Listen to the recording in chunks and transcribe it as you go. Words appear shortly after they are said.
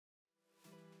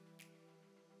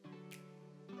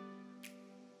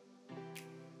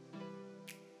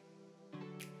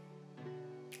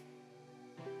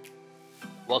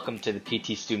Welcome to the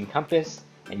PT Student Compass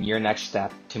and your next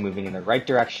step to moving in the right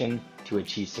direction to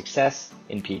achieve success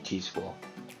in PT school.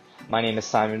 My name is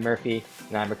Simon Murphy,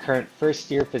 and I'm a current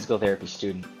first-year physical therapy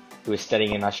student who is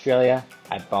studying in Australia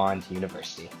at Bond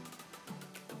University.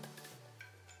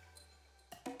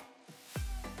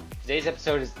 Today's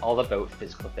episode is all about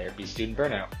physical therapy student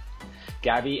burnout.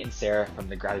 Gabby and Sarah from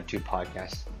the Graditude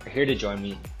Podcast are here to join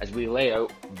me as we lay out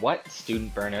what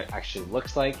student burnout actually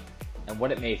looks like and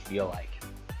what it may feel like.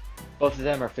 Both of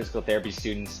them are physical therapy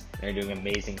students and are doing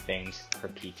amazing things for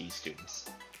PT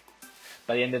students.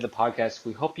 By the end of the podcast,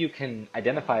 we hope you can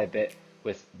identify a bit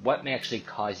with what may actually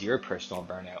cause your personal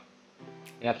burnout.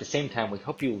 And at the same time, we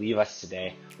hope you leave us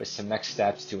today with some next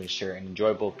steps to ensure an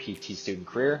enjoyable PT student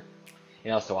career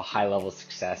and also a high level of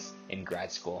success in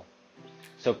grad school.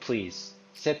 So please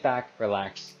sit back,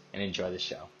 relax, and enjoy the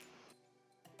show.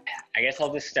 I guess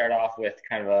I'll just start off with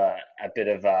kind of a bit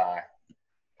of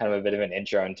an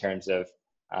intro in terms of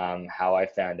how I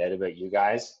found out about you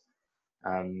guys.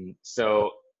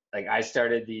 So I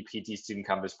started the PT Student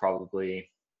Compass probably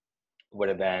would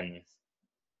have been,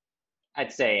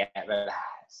 I'd say, about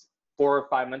 4 or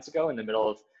 5 months ago in the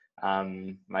middle of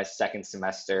my second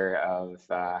semester of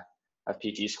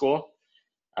PT school.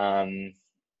 And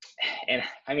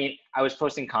I mean, I was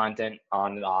posting content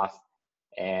on and off,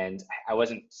 and I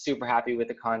wasn't super happy with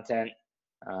the content,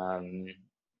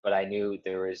 but I knew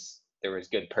there was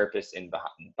good purpose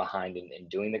behind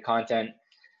doing the content.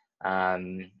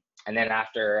 And then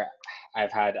after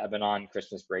I've been on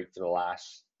Christmas break for the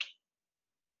last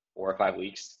 4 or 5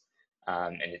 weeks,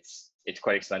 and it's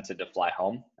quite expensive to fly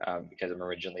home because I'm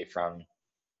originally from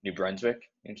New Brunswick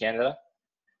in Canada.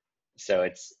 So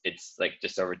it's like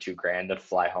just over $2,000 to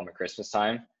fly home at Christmas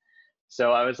time.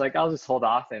 So I was like, I'll just hold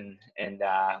off and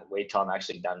wait till I'm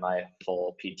actually done my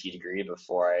full PT degree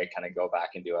before I kind of go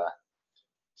back and do a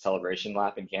celebration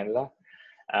lap in Canada.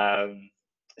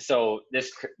 So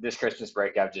this Christmas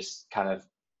break, I've just kind of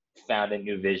found a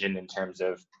new vision in terms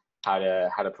of how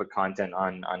to put content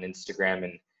on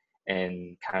Instagram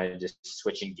and kind of just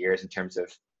switching gears in terms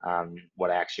of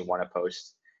what I actually want to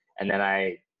post. And then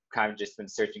I kind of just been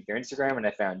searching through Instagram and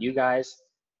I found you guys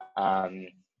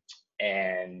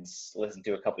and listened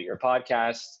to a couple of your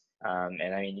podcasts.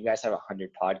 And I mean, you guys have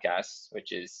 100 podcasts,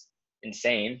 which is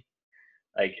insane.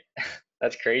 Like,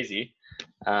 that's crazy.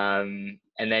 And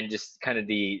then just kind of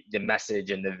the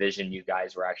message and the vision you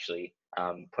guys were actually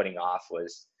putting off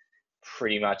was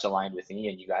pretty much aligned with me.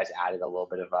 And you guys added a little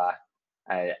bit of a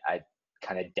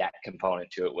kind of depth component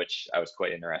to it, which I was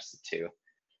quite interested to.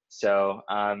 So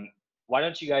why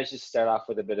don't you guys just start off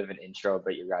with a bit of an intro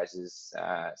about your guys'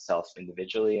 self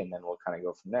individually, and then we'll kind of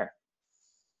go from there.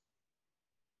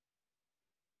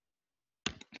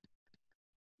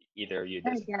 Either of you.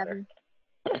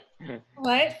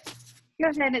 What? Go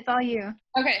ahead, it's all you.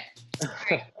 Okay. All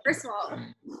right. First of all,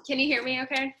 can you hear me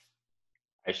okay?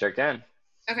 I sure can.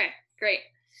 Okay, great.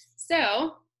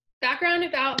 So, background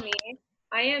about me.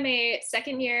 I am a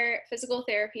second-year physical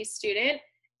therapy student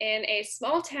in a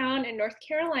small town in North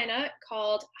Carolina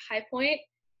called High Point,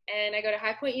 and I go to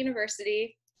High Point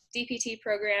University DPT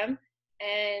program,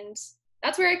 and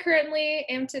that's where I currently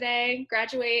am today.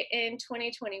 Graduate in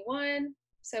 2021,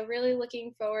 so really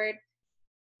looking forward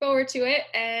to it.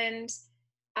 And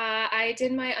I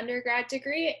did my undergrad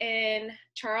degree in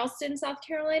Charleston, South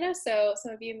Carolina. So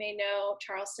some of you may know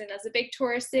Charleston as a big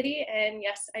tourist city, and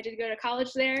yes, I did go to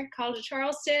college there, College of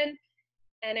Charleston,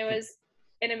 and it was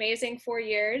an amazing 4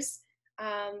 years.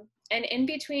 And in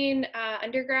between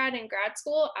undergrad and grad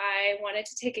school, I wanted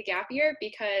to take a gap year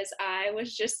because I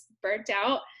was just burnt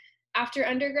out after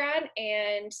undergrad.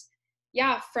 And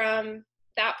yeah, from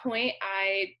that point,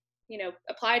 I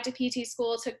applied to PT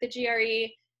school, took the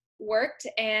GRE, worked,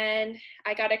 and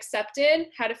I got accepted,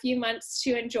 had a few months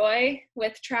to enjoy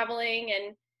with traveling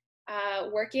and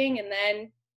working. And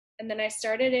then I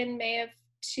started in May of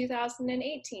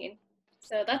 2018.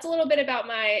 So that's a little bit about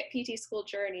my PT school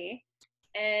journey.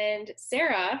 And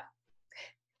Sarah.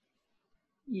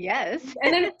 Yes.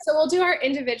 And then, so we'll do our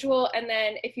individual, and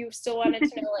then if you still wanted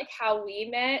to know like how we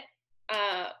met,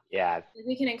 yeah,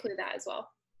 we can include that as well.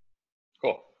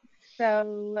 Cool.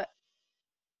 So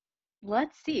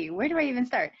let's see, where do I even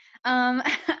start?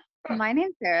 My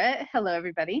name's Sarah. Hello,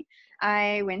 everybody.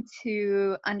 I went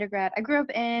to undergrad. I grew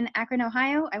up in Akron,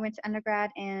 Ohio. I went to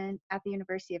undergrad at the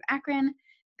University of Akron.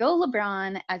 Go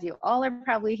LeBron, as you all are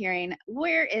probably hearing.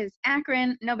 Where is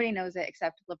Akron? Nobody knows it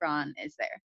except LeBron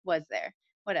was there,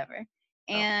 whatever.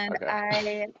 And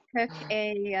okay. I took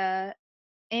a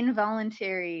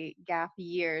involuntary gap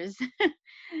years.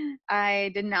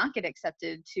 I did not get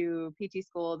accepted to PT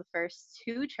school the first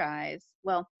 2 tries.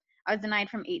 Well, I was denied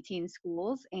from 18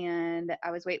 schools, and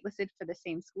I was waitlisted for the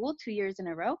same school 2 years in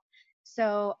a row.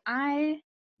 So I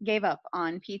gave up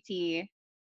on PT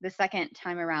the second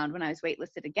time around when I was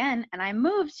waitlisted again, and I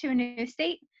moved to a new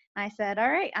state. I said,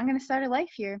 all right, I'm going to start a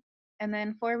life here. And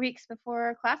then 4 weeks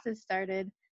before classes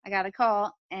started, I got a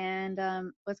call and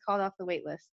was called off the wait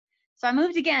list. So I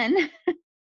moved again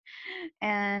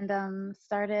and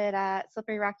started at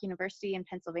Slippery Rock University in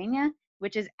Pennsylvania,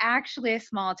 which is actually a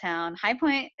small town. High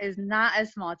Point is not a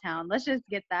small town. Let's just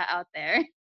get that out there.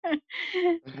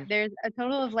 There's a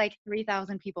total of like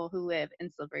 3,000 people who live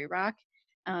in Slippery Rock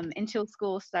until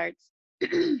school starts.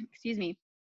 Excuse me.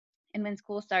 And when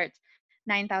school starts,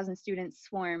 9,000 students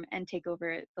swarm and take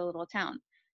over the little town.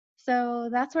 So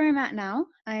that's where I'm at now.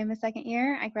 I'm a second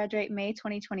year. I graduate May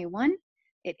 2021.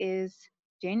 It is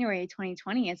January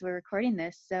 2020 as we're recording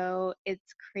this. So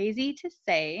it's crazy to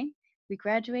say we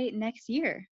graduate next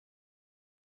year.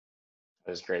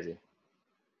 That was crazy.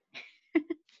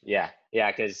 Yeah,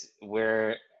 because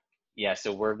we're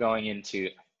going into.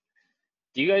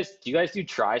 Do you guys do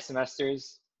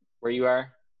tri-semesters where you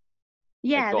are?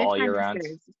 Yeah, like go they're all year round.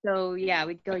 trimesters. So yeah,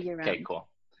 we go year round. Okay, cool.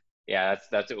 Yeah,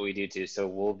 that's what we do too. So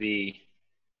we'll be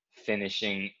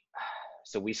finishing.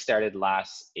 So we started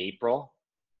last April,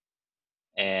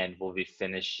 and we'll be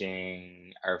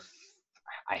finishing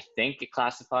I think it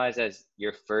classifies as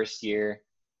your first year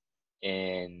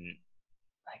in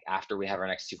like after we have our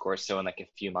next two courses, so in like a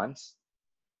few months.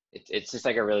 It's just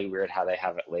like a really weird how they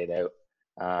have it laid out,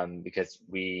 because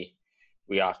we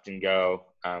often go,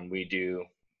 we do,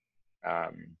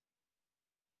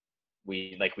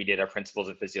 we did our principles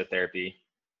of physiotherapy,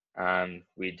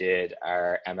 we did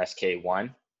our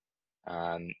MSK1,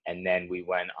 and then we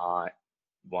went on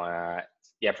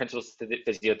principles of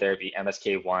physiotherapy,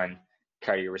 MSK1,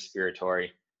 cardiorespiratory,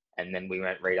 and then we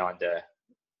went right on to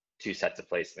 2 sets of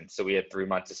placements. So we had 3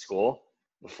 months of school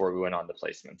before we went on to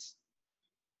placements.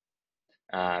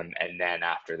 And then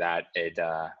after that,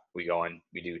 we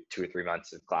do 2 or 3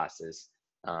 months of classes,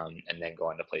 and then go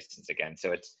on to placements again.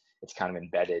 So it's kind of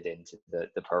embedded into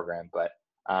the program. But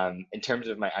in terms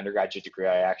of my undergraduate degree,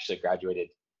 I actually graduated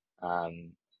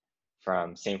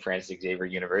from St. Francis Xavier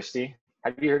University.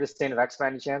 Have you heard of St. FX by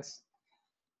any chance?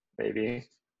 Maybe.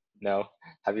 No.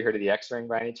 Have you heard of the X-Ring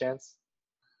by any chance?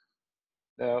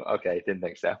 No. Okay, didn't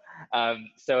think so.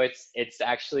 So it's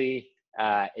actually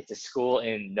it's a school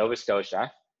in Nova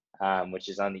Scotia, which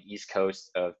is on the east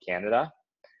coast of Canada.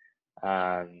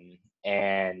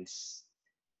 And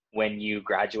when you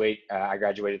graduate, I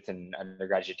graduated with an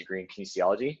undergraduate degree in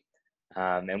kinesiology.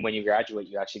 And when you graduate,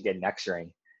 you actually get an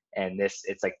X-ring. And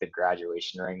it's like the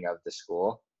graduation ring of the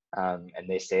school. And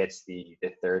they say it's the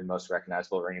third most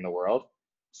recognizable ring in the world.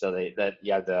 So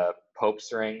the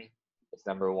Pope's ring is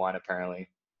number 1 apparently.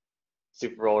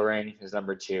 Super Bowl ring is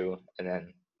number 2, and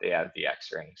then they have the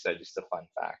X ring. So just a fun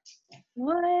fact.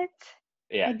 What?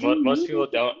 Yeah, most people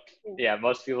don't. Yeah,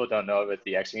 most people don't know about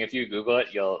the X ring. If you Google it,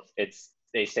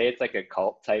 they say it's like a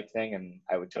cult type thing, and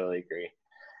I would totally agree.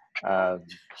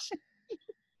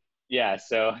 Yeah,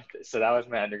 so that was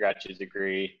my undergraduate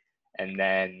degree, and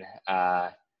then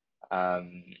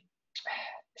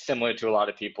similar to a lot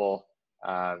of people,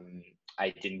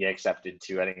 I didn't get accepted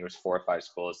to, I think it was 4 or 5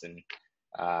 schools in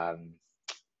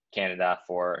Canada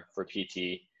for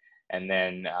PT, and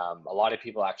then a lot of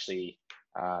people actually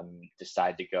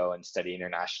decide to go and study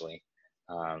internationally,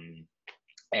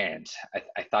 and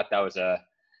I thought that was a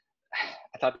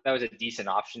decent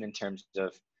option in terms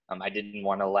of I didn't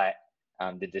want to let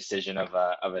the decision of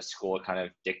a school kind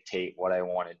of dictate what I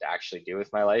wanted to actually do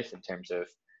with my life in terms of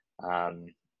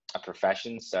a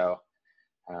profession. So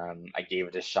I gave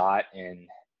it a shot and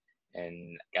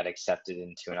got accepted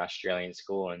into an Australian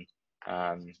school, and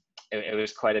it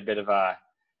was quite a bit of a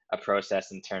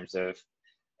process in terms of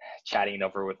chatting it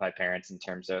over with my parents in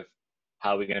terms of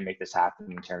how are we going to make this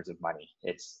happen in terms of money.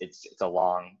 It's a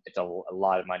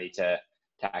lot of money to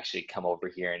actually come over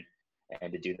here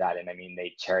and to do that. And I mean,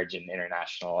 they charge an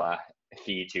international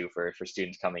fee too for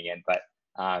students coming in, but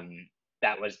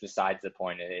that was besides the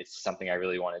point. It's something I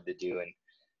really wanted to do, and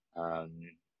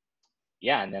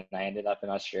and then I ended up in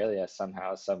Australia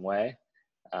somehow, some way.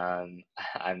 I'm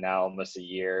now almost a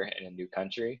year in a new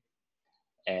country,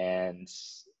 and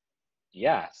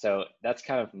so that's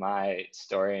kind of my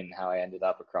story and how I ended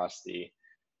up across the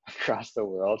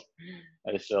world.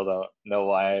 I still don't know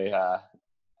why.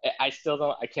 I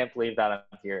can't believe that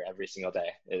I'm here every single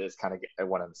day. It is kind of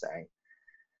what I'm saying.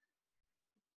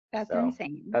 That's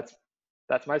insane.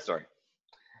 That's my story.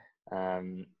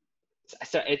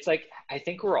 So it's like, I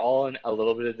think we're all in a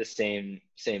little bit of the same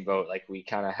boat. Like we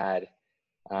kind of had,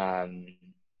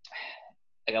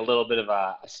 like a little bit of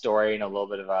a story and a little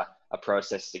bit of a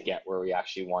process to get where we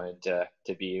actually wanted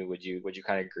to be. Would you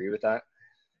kind of agree with that?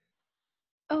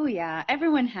 Oh yeah,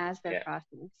 everyone has their Yeah.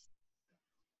 process.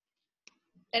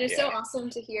 And it's so Yeah. awesome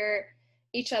to hear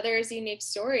each other's unique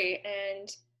story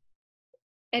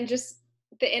and just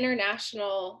the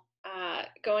international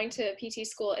going to PT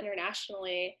school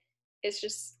internationally is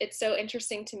just, it's so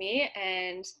interesting to me.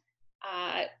 And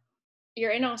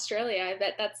you're in Australia. I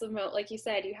bet that's the like you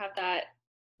said, you have that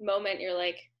moment. You're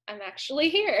like, I'm actually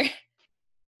here.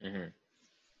 Mm-hmm.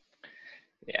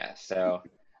 Yeah. So,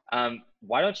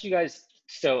 why don't you guys?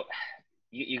 So,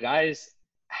 you guys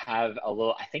have a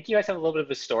little. I think you guys have a little bit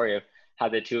of a story of how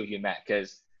the two of you met,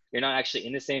 because you're not actually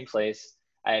in the same place.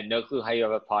 I had no clue how you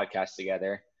have a podcast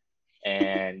together,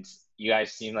 and you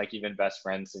guys seem like you've been best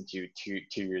friends since you were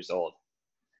 2 years old.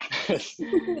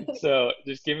 So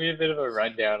just give me a bit of a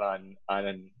rundown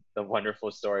on the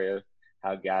wonderful story of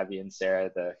how Gabby and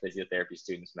Sarah, the physiotherapy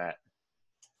students, met.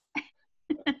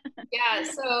 Yeah.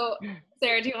 So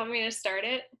Sarah, do you want me to start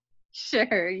it?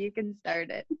 Sure, you can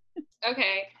start it.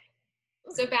 Okay.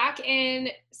 So back in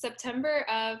September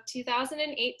of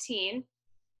 2018,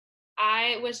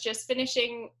 I was just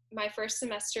finishing my first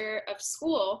semester of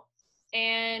school,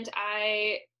 and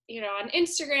I, on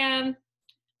Instagram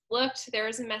looked, there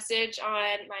was a message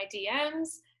on my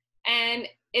DMs, and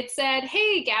it said,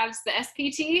 "Hey, Gabs, the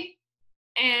SPT,"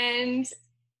 and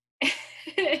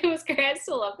it was great. I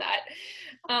still love that.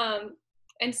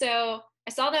 And so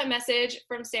I saw that message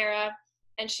from Sarah,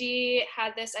 and she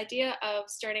had this idea of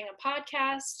starting a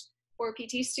podcast for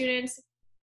PT students.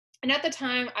 And at the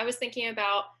time, I was thinking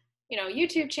about,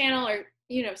 YouTube channel or,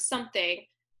 something.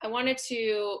 I wanted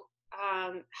to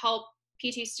help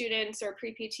PT students or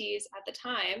pre-PTs at the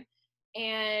time.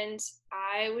 And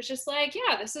I was just like,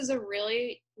 yeah, this is a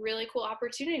really, really cool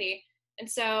opportunity. And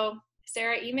so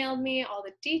Sarah emailed me all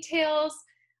the details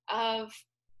of,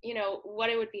 what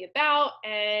it would be about.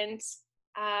 And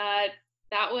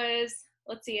that was,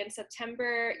 let's see, in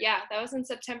September. Yeah, that was in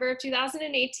September of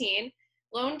 2018.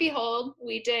 Lo and behold,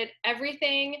 we did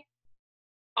everything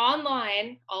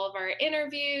online, all of our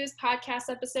interviews, podcast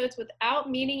episodes, without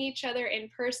meeting each other in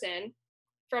person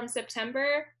from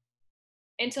September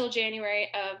until January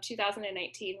of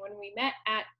 2019, when we met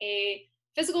at a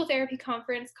physical therapy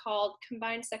conference called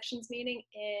Combined Sections Meeting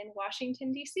in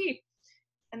Washington, D.C.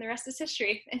 And the rest is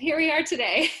history. And here we are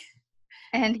today.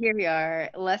 And here we are,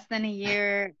 less than a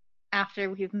year after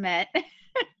we've met.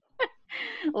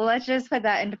 Let's just put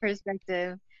that into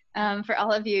perspective. For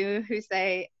all of you who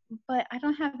say, but I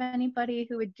don't have anybody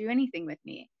who would do anything with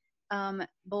me.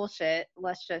 Bullshit.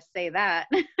 Let's just say that.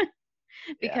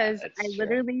 Because Yeah, I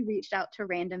literally reached out to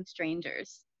random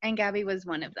strangers, and Gabby was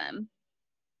one of them.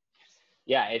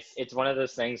 Yeah, it's one of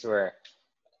those things where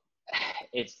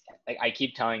it's like I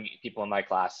keep telling people in my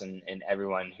class and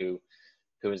everyone who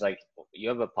is like, you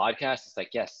have a podcast? It's like,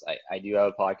 yes, I do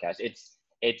have a podcast.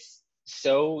 It's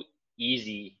so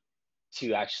easy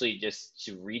to actually just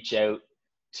to reach out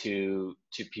to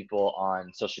people on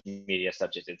social media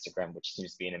such as Instagram, which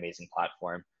seems to be an amazing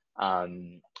platform,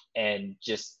 and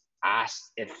just ask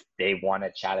if they want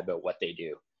to chat about what they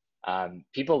do.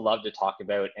 People love to talk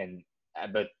about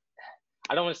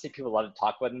I don't want to say people love to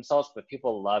talk about themselves, but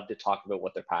people love to talk about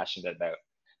what they're passionate about.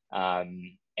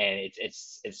 And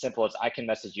it's simple as I can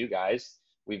message you guys.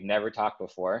 We've never talked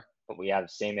before, but we have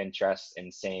same interests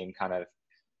and same kind of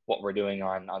what we're doing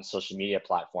on social media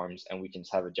platforms, and we can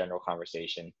just have a general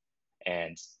conversation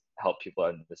and help people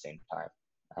out at the same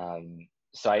time.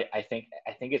 So I think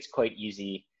it's quite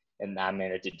easy in that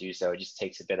manner to do so. It just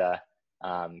takes a bit of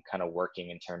kind of working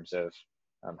in terms of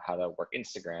how to work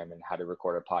Instagram and how to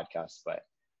record a podcast. But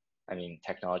I mean,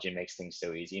 technology makes things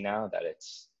so easy now that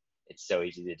it's so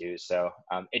easy to do. So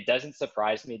it doesn't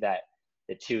surprise me that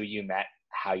the two of you met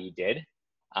how you did.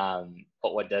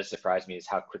 But what does surprise me is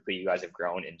how quickly you guys have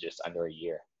grown in just under a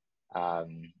year.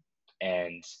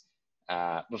 And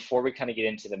before we kind of get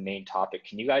into the main topic,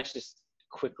 can you guys just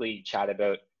quickly chat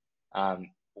about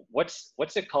what's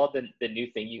it called, the new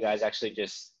thing you guys actually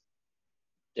just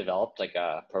developed, like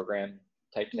a program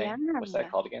type thing? Yeah. What's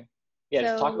that called again? Yeah,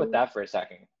 just talk about that for a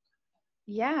second.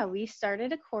 Yeah, we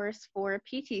started a course for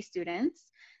PT students.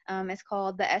 It's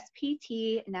called the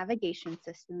SPT Navigation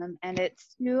System, and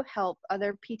it's to help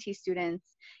other PT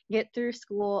students get through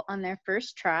school on their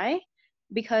first try.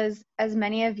 Because as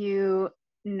many of you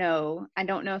know, I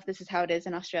don't know if this is how it is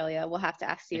in Australia, we'll have to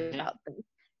ask you about this,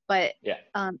 but yeah.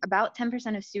 About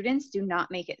 10% of students do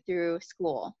not make it through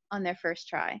school on their first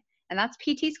try. And that's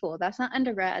PT school. That's not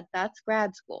undergrad, that's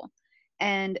grad school.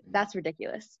 And that's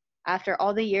ridiculous. after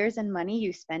all the years and money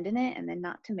you spend in it and then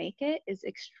not to make it is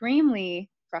extremely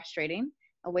frustrating,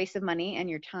 a waste of money and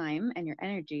your time and your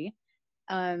energy.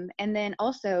 And then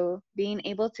also being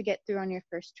able to get through on your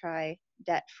first try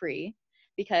debt free,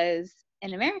 because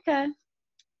in America,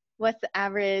 what's the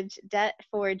average debt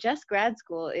for just grad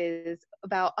school is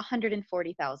about $140,000.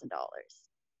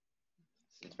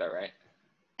 Seems about right.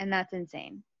 And that's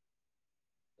insane.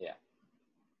 Yeah.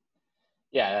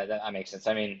 Yeah, that makes sense.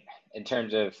 I mean, in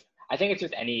terms of, I think it's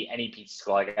with any PT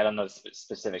school. Like, I don't know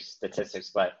specific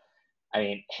statistics, but I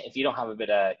mean, if you don't have a bit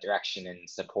of direction and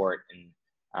support and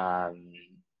I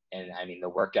mean the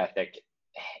work ethic,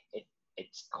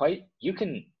 it's quite,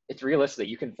 it's realistic that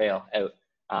you can fail out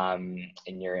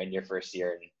in your first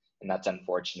year, and that's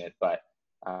unfortunate. But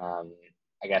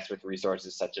I guess with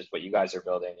resources such as what you guys are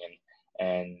building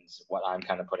and what I'm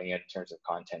kind of putting in terms of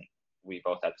content, we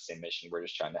both have the same mission. We're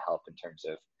just trying to help in terms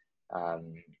of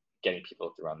getting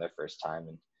people through on their first time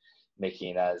and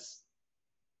making it as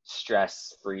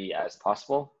stress-free as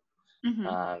possible,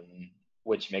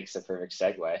 which makes a perfect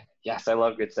segue. Yes, I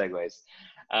love good segues.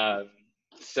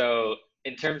 So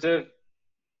in terms of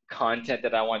content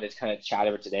that I wanted to kind of chat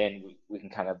about today, and we can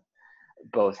kind of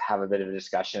both have a bit of a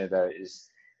discussion about, is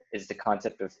the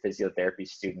concept of physiotherapy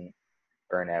student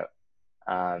burnout.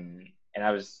 And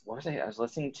I was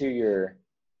listening to your,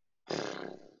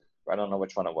 I don't know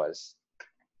which one it was,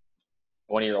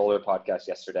 one of your older podcasts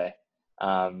yesterday.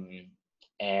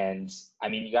 And I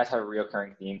mean, you guys have a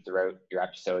recurring theme throughout your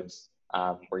episodes,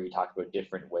 where you talk about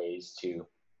different ways to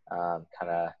kind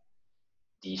of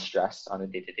de-stress on a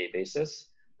day-to-day basis.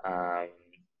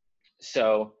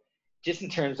 So just in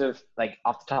terms of, like,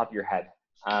 off the top of your head,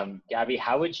 Gabby,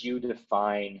 how would you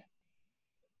define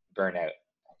burnout?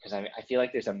 Because I feel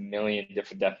like there's a million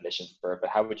different definitions for it,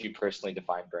 but how would you personally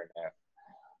define burnout?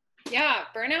 Yeah,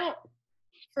 burnout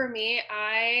for me,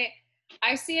 I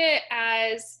see it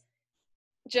as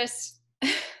just,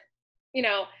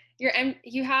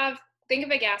 think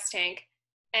of a gas tank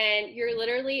and you're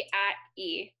literally at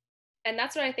E. And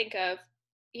that's what I think of,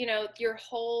 your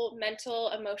whole mental,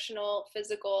 emotional,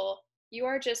 physical,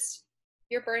 you're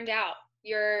burned out.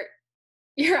 You're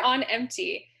on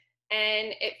empty,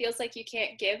 and it feels like you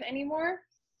can't give anymore.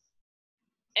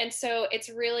 And so it's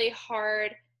really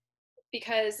hard,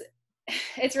 because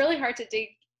it's really hard to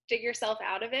dig yourself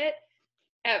out of it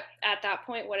at that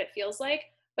point, what it feels like.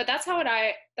 But that's how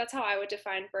I would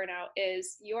define burnout,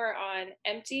 is you are on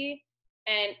empty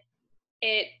and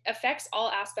it affects all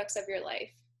aspects of your life.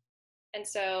 And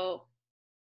so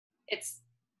it's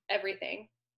everything.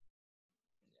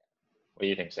 What do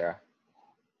you think, Sarah?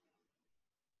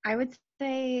 I would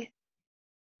say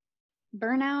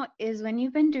burnout is when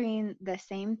you've been doing the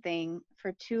same thing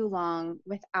for too long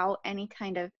without any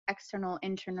kind of external,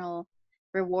 internal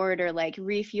reward or like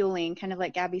refueling. Kind of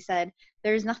like Gabby said,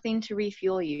 there's nothing to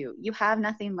refuel you. You have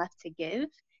nothing left to give.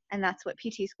 And that's what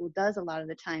PT school does a lot of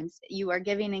the times. You are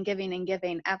giving and giving and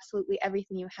giving absolutely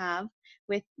everything you have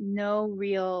with no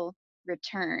real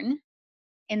return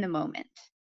in the moment.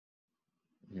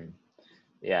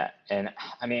 Yeah. And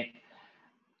I mean,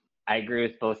 I agree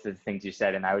with both of the things you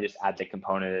said, and I would just add the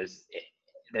component is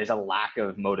there's a lack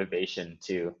of motivation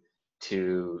to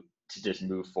just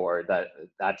move forward.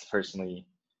 That's personally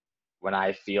when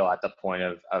I feel at the point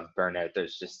of burnout.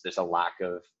 There's a lack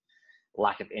of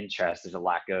interest. There's a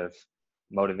lack of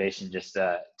motivation just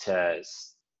to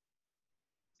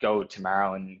go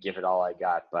tomorrow and give it all I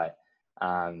got. But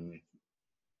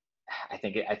I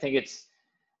think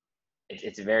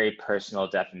it's a very personal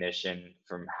definition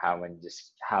from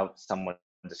how someone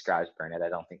describes burnout. I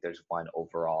don't think there's one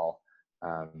overall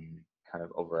kind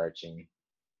of overarching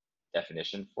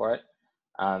definition for it.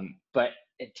 But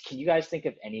can you guys think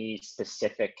of any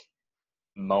specific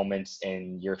moments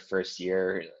in your first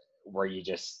year where you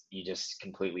just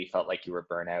completely felt like you were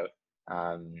burnout,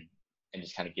 and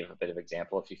just kind of give a bit of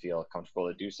example if you feel comfortable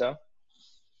to do so?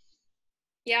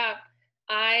 Yeah,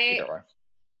 I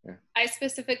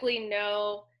specifically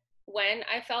know when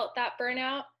I felt that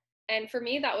burnout. And for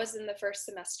me, that was in the first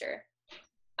semester.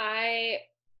 I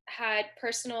had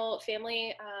personal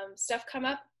family stuff come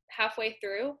up halfway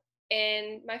through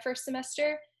in my first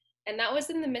semester. And that was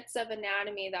in the midst of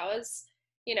anatomy. That was,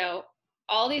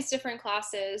 all these different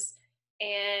classes.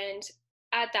 And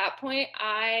at that point,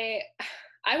 I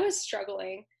was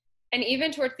struggling. And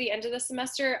even towards the end of the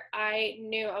semester, I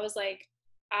knew, I was like,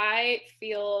 I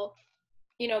feel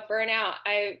burnout.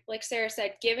 Like Sarah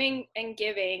said, giving and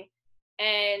giving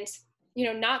and,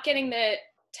 not getting the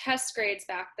test grades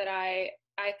back that I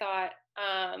thought,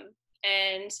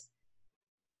 and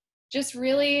just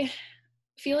really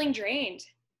feeling drained.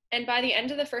 And by the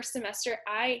end of the first semester,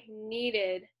 I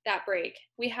needed that break.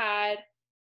 We had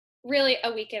really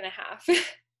a week and a half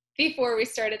before we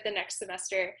started the next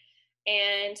semester.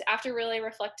 And after really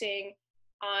reflecting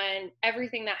on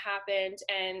everything that happened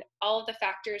and all of the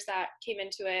factors that came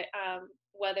into it,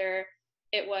 whether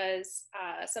it was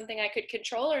something I could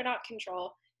control or not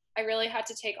control, I really had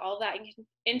to take all of that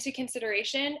into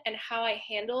consideration and how I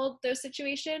handled those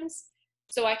situations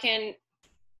so I can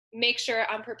make sure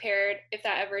I'm prepared if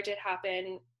that ever did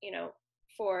happen,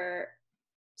 for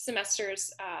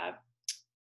semesters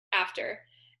after.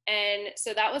 And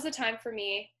so that was a time for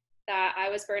me that I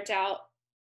was burnt out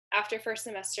after first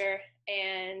semester.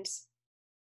 And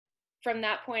from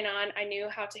that point on, I knew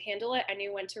how to handle it. I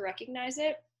knew when to recognize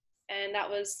it. And that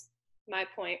was my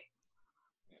point.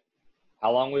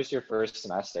 How long was your first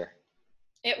semester?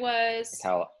 It was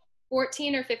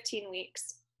 14 or 15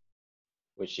 weeks.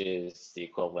 Which is the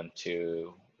equivalent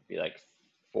to be like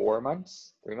 4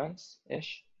 months, 3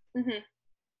 months-ish?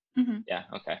 Mm-hmm. Mm-hmm. Yeah,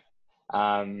 okay.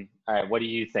 All right, what do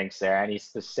you think, Sarah? Any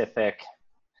specific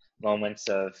moments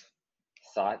of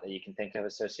thought that you can think of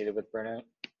associated with burnout?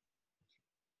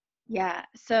 Yeah,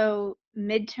 so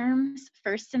midterms,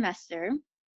 first semester,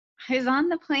 I was on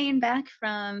the plane back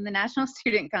from the National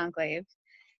Student Conclave,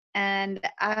 and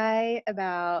I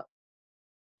about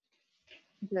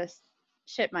just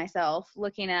shit myself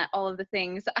looking at all of the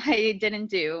things I didn't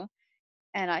do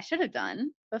and I should have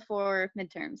done before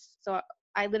midterms. So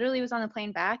I literally was on the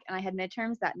plane back and I had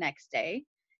midterms that next day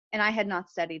and I had not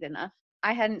studied enough.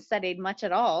 I hadn't studied much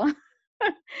at all.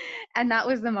 And that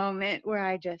was the moment where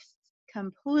I just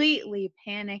completely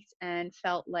panicked and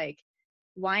felt like,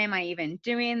 why am I even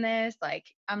doing this? Like,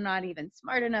 I'm not even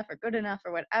smart enough or good enough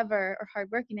or whatever, or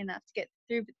hardworking enough to get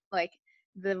through like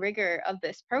the rigor of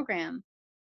this program.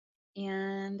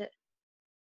 And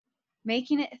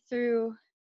making it through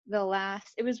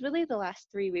it was really the last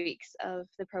 3 weeks of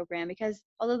the program, because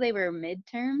although they were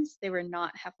midterms, they were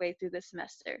not halfway through the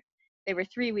semester. They were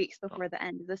 3 weeks before the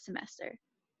end of the semester.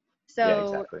 So Yeah,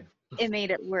 exactly. It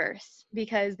made it worse,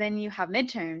 because then you have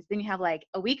midterms, then you have like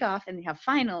a week off, and you have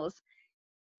finals,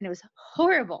 and it was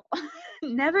horrible.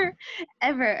 Never,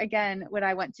 ever again would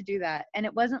I want to do that. And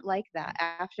it wasn't like that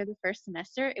after the first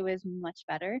semester. It was much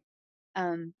better.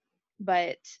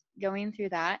 But going through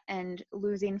that and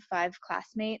losing 5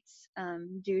 classmates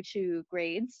due to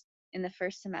grades in the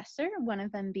first semester, one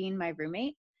of them being my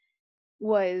roommate,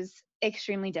 was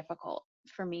extremely difficult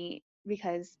for me,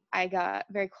 because I got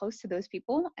very close to those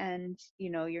people, and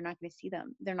you're not going to see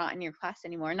them. They're not in your class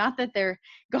anymore. Not that they're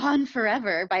gone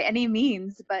forever by any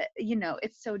means, but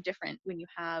it's so different when you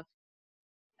have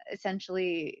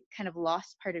essentially kind of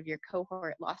lost part of your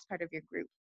cohort, lost part of your group.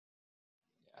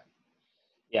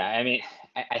 Yeah, I mean,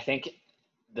 I think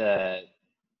the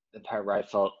part where I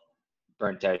felt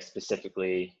burnt out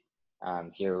specifically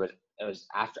here was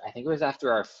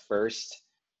after our first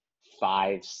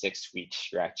 5-6 week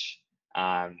stretch.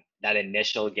 That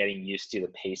initial getting used to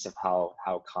the pace of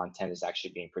how content is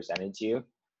actually being presented to you,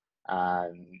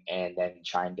 and then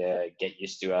trying to get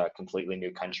used to a completely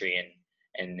new country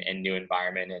and new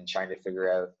environment, and trying to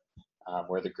figure out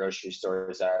where the grocery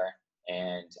stores are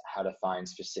and how to find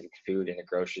specific food in a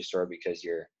grocery store, because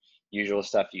your usual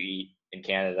stuff you eat in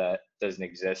Canada doesn't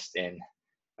exist in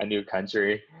a new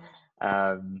country.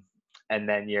 And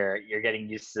then you're getting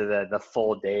used to the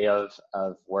full day of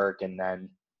work, and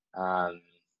then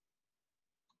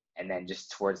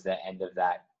just towards the end of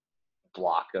that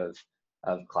block of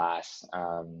class,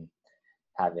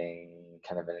 having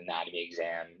kind of an anatomy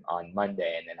exam on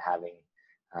Monday, and then having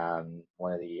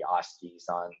one of the OSCEs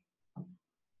on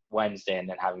Wednesday, and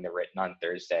then having the written on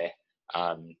Thursday.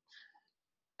 I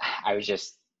was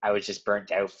just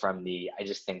burnt out from the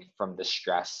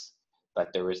stress,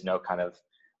 but there was no kind of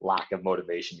lack of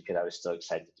motivation, because I was still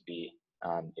excited to be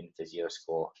in physio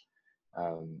school.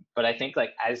 But I think,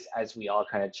 like, as we all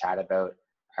kind of chat about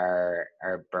our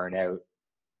burnout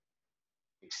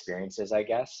experiences, I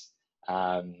guess,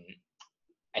 I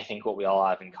think what we all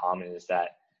have in common is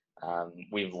that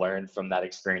we've learned from that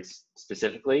experience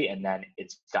specifically, and then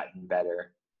it's gotten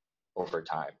better over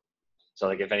time. So,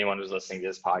 like, if anyone was listening to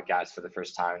this podcast for the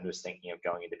first time and was thinking of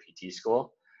going into PT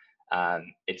school,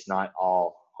 it's not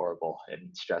all horrible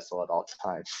and stressful at all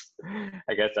times.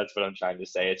 I guess that's what I'm trying to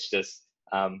say. It's just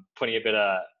putting a bit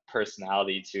of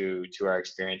personality to our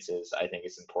experiences. I think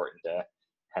it's important to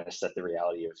kind of set the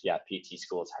reality of, yeah, PT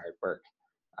school is hard work,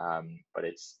 but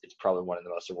it's probably one of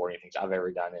the most rewarding things I've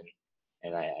ever done,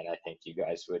 and I think you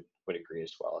guys would agree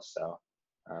as well. So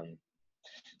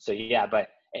yeah, but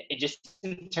it just,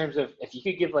 in terms of, if you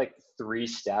could give like 3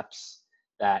 steps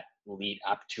that lead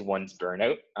up to one's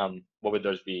burnout, what would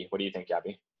those be? What do you think,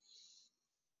 Gabby?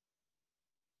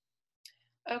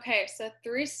 Okay, so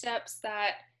 3 steps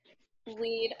that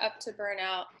lead up to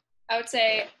burnout. I would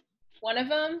say one of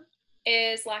them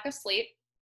is lack of sleep,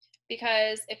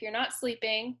 because if you're not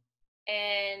sleeping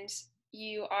and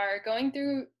you are going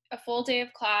through a full day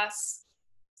of class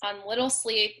on little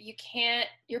sleep,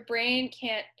 your brain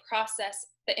can't process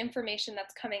the information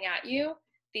that's coming at you,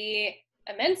 the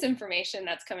immense information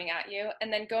that's coming at you,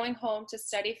 and then going home to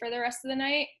study for the rest of the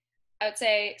night. I would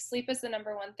say sleep is the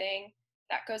number one thing.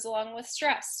 That goes along with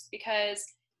stress, because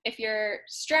if you're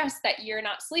stressed that you're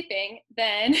not sleeping,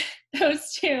 then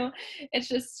those two, it's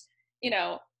just,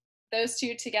 those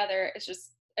two together is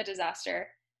just a disaster.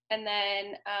 And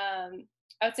then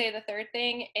I would say the third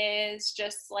thing is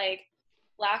just like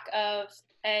lack of,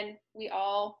 and we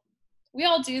all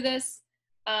do this,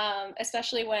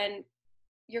 especially when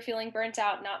you're feeling burnt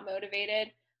out, not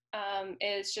motivated,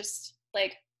 is just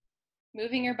like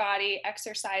moving your body,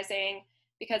 exercising,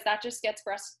 because that just gets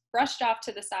brushed off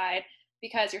to the side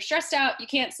because you're stressed out, you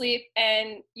can't sleep,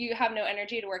 and you have no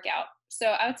energy to work out. So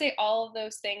I would say all of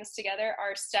those things together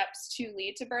are steps to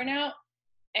lead to burnout,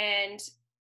 and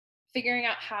figuring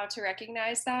out how to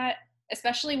recognize that,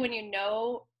 especially when you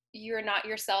know you're not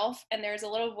yourself and there's a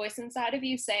little voice inside of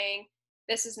you saying,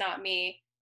 this is not me.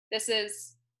 This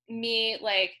is me,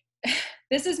 like,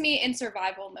 this is me in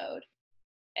survival mode.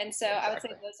 And so exactly. I would say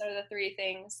those are the 3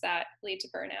 things that lead to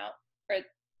burnout.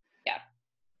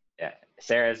 Yeah.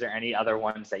 Sarah, is there any other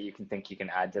ones that you can think you can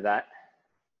add to that?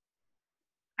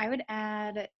 I would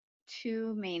add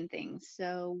 2 main things.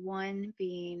 So one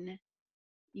being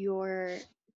your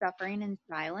suffering in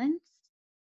silence,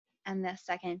 and the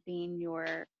second being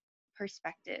your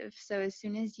perspective. So as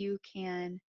soon as you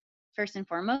can, first and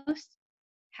foremost,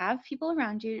 have people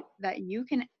around you that you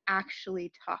can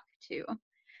actually talk to.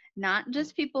 Not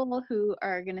just people who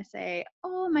are going to say,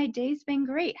 oh, my day's been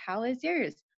great. How is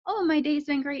yours? Oh, my day's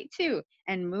been great too.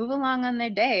 And move along on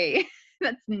their day.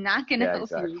 That's not going to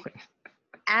help you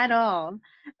at all.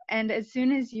 And as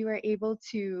soon as you are able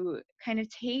to kind of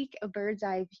take a bird's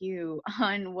eye view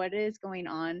on what is going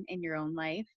on in your own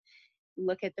life,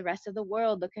 look at the rest of the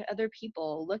world, look at other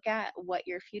people, look at what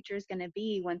your future is going to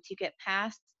be once you get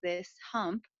past this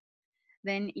hump,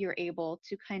 then you're able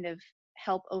to kind of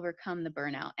help overcome the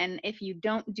burnout. And if you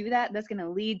don't do that, that's going to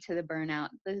lead to the burnout.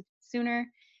 The sooner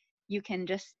you can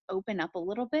just open up a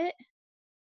little bit,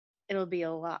 it'll be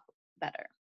a lot better.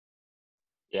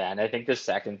 Yeah, and I think the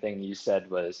second thing you said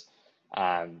was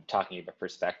talking about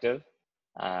perspective.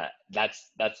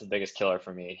 That's the biggest killer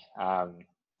for me.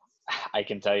 I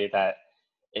can tell you that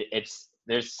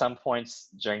there's some points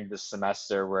during the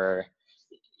semester where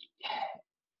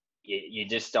you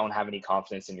just don't have any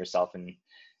confidence in yourself,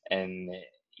 and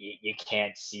you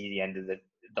can't see the end of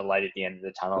the light at the end of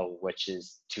the tunnel, which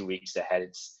is 2 weeks ahead.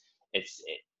 It's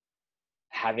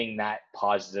having that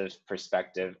positive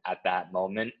perspective at that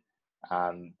moment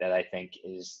that I think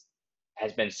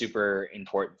has been super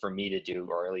important for me to do,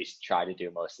 or at least try to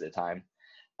do most of the time.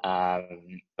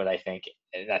 But I think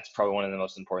that's probably one of the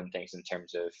most important things in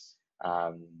terms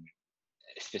of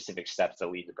specific steps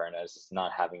that lead to burnout, is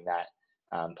not having that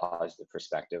positive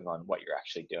perspective on what you're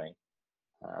actually doing.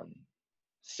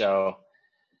 So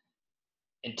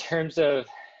in terms of,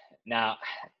 now,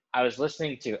 I was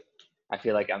listening to, I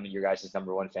feel like I'm your guys'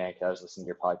 number one fan because I was listening to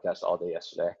your podcast all day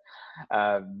yesterday.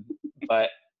 But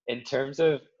in terms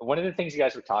of, one of the things you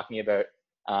guys were talking about,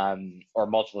 or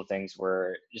multiple things,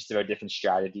 were just about different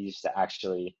strategies to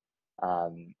actually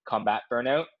combat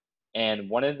burnout. And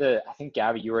one of the, I think,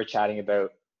 Gabby, you were chatting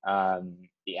about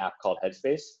the app called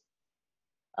Headspace,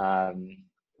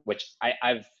 which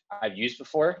I've used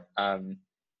before,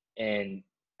 and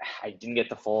I didn't get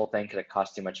the full thing because it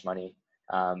cost too much money.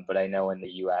 But I know in the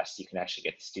US you can actually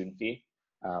get the student fee,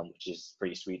 which is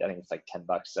pretty sweet. I think it's like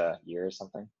 $10 a year or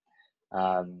something.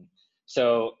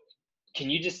 So can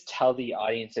you just tell the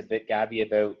audience a bit, Gabby,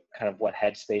 about kind of what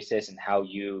Headspace is and how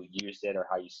you used it or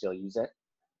how you still use it?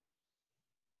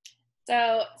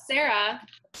 So Sarah,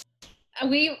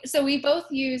 we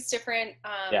both use different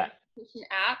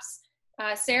apps.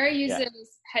 Sarah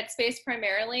uses Headspace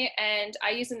primarily, and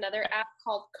I use another app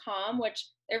called Calm, which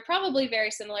they're probably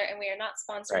very similar, and we are not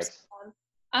sponsors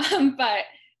on, but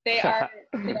they are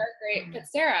great. But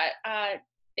Sarah,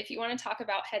 if you want to talk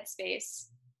about Headspace.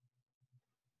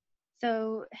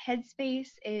 So Headspace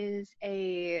is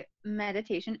a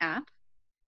meditation app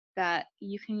that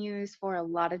you can use for a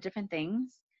lot of different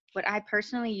things. What I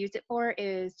personally use it for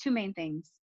is 2 main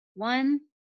things. One,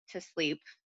 to sleep.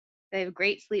 They have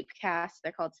great sleep casts.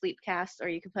 They're called sleep casts, or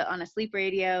you can put on a sleep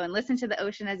radio and listen to the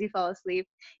ocean as you fall asleep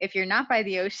if you're not by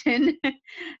the ocean.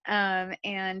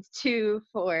 And 2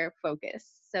 for focus.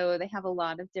 So they have a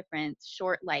lot of different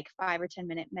short, like 5 or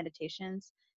 10-minute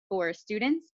meditations for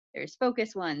students. There's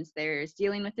focus ones, there's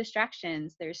dealing with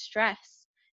distractions, there's stress,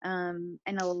 and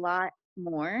a lot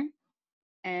more.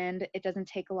 And it doesn't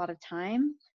take a lot of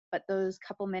time, but those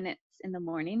couple minutes in the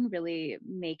morning really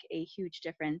make a huge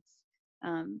difference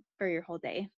for your whole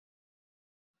day.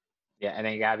 Yeah, and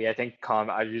then Gabby, I think Calm.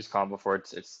 I've used Calm before.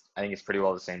 It's. I think it's pretty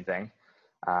well the same thing.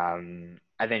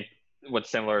 I think what's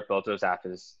similar with both those apps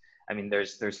is, I mean,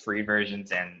 there's free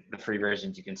versions, and the free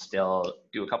versions you can still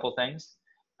do a couple things,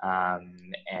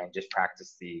 and just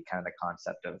practice the kind of the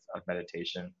concept of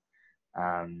meditation,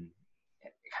 um,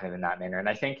 kind of in that manner. And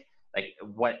I think like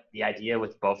what the idea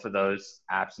with both of those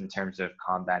apps in terms of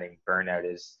combating burnout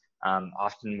is,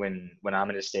 often when I'm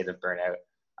in a state of burnout,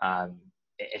 um,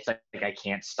 it's like I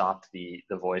can't stop the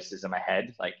voices in my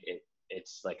head. Like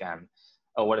it's like,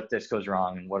 oh, what if this goes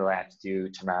wrong? And what do I have to do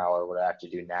tomorrow, or what do I have to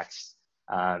do next?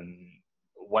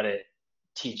 What it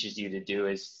teaches you to do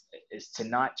is to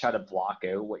not try to block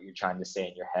out what you're trying to say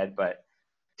in your head, but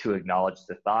to acknowledge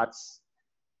the thoughts,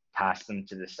 pass them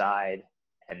to the side,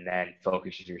 and then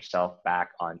focus yourself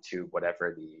back onto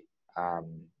whatever the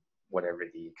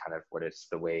kind of, what is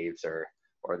the waves, or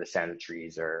the sound of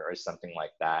trees, or something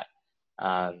like that.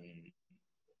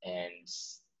 And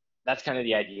that's kind of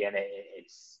the idea. And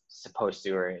it's supposed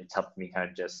to, or it's helped me kind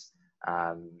of just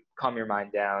calm your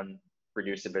mind down,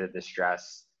 reduce a bit of the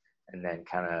stress, and then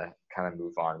kind of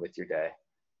move on with your day.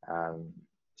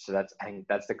 So I think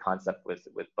that's the concept with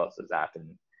both those apps.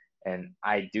 And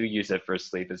I do use it for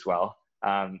sleep as well.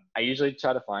 I usually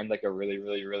try to find like a really,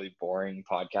 really, really boring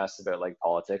podcast about like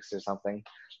politics or something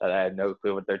that I have no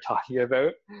clue what they're talking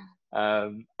about.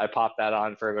 I pop that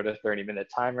on for about a 30-minute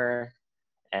timer,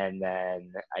 and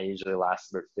then I usually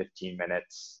last about 15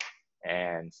 minutes,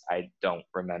 and I don't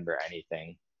remember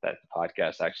anything that the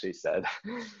podcast actually said.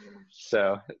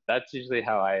 So that's usually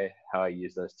how I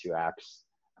use those 2 apps.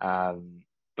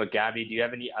 But Gabby, do you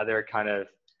have any other kind of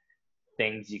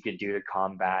things you could do to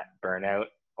combat burnout,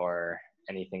 or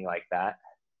anything like that?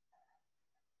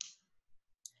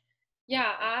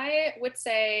 Yeah, I would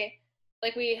say,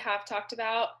 like we have talked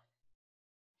about,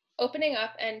 opening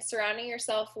up and surrounding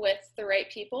yourself with the right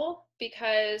people,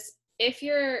 because if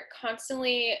you're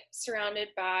constantly surrounded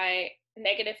by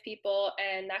negative people,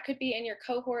 and that could be in your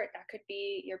cohort, that could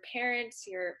be your parents,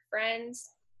 your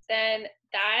friends, then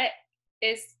that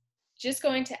is just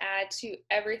going to add to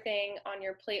everything on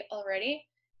your plate already.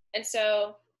 And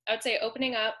so I would say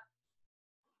opening up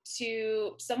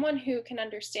to someone who can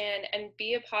understand and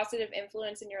be a positive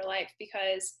influence in your life,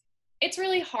 because it's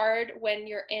really hard when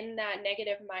you're in that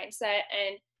negative mindset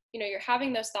and you're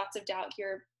having those thoughts of doubt,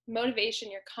 your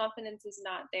motivation, your confidence is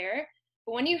not there.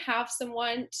 But when you have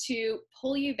someone to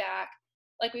pull you back,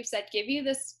 like we've said, give you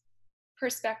this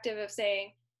perspective of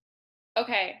saying,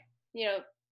 okay,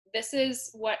 this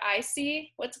is what I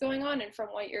see, what's going on, and from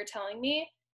what you're telling me,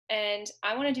 and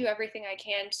I want to do everything I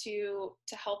can to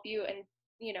help you and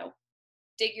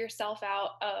dig yourself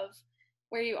out of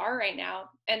where you are right now.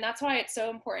 And that's why it's so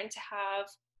important to have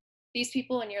these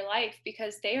people in your life,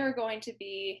 because they are going to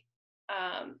be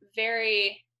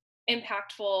very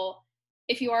impactful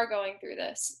if you are going through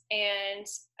this. And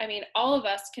I mean, all of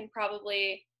us can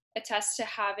probably attest to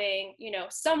having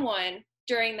someone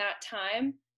during that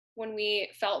time when we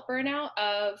felt burnout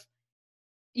of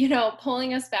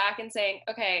pulling us back and saying,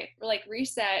 okay, like,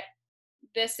 reset,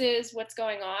 this is what's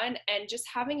going on, and just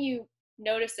having you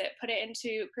notice it, put it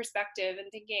into perspective,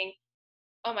 and thinking,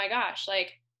 oh my gosh,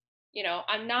 like,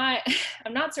 I'm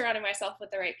not surrounding myself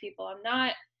with the right people. I'm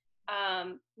not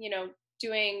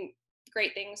doing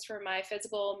great things for my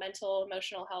physical, mental,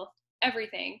 emotional health,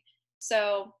 everything.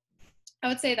 So I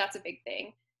would say that's a big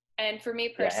thing. And for me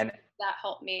personally, that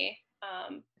helped me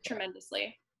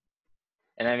tremendously.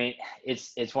 And I mean,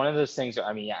 it's one of those things.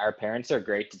 I mean, our parents are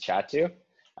great to chat to,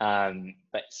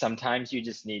 but sometimes you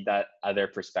just need that other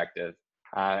perspective.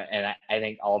 And I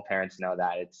think all parents know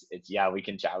that. It's yeah, we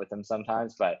can chat with them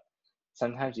sometimes, but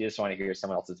sometimes you just want to hear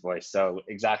someone else's voice. So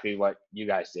exactly what you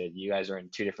guys did. You guys are in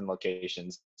 2 different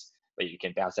locations, but you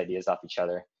can bounce ideas off each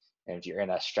other. And if you're in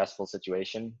a stressful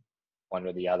situation, one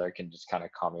or the other can just kind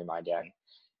of calm your mind down.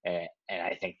 And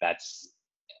I think that's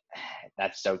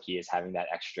so key, is having that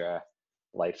extra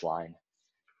lifeline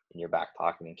in your back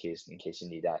pocket in case you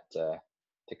need that to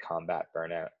combat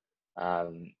burnout.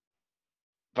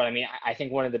 But I mean, I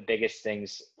think one of the biggest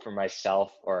things for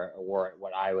myself, or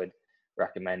what I would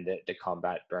recommend to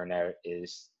combat burnout,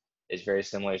 is is very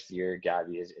similar to your,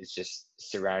 Gabby, is just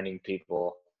surrounding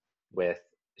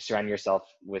yourself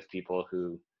with people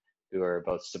who are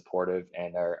both supportive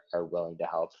and are willing to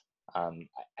help.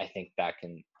 I think that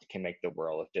can make the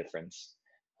world of difference.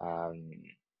 I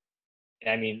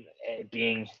mean,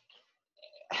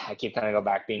 I keep kind of go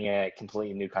back, being a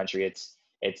completely new country,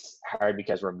 it's hard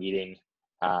because we're meeting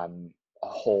a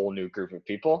whole new group of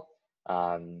people.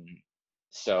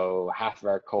 So half of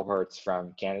our cohort's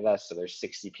from Canada, so there's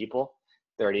 60 people.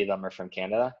 30 of them are from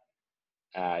Canada.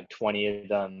 20 of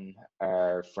them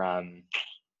are from,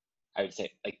 I would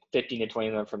say like 15 to 20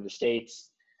 of them from the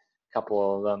States. A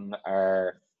couple of them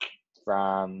are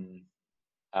from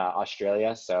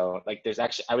Australia. So like there's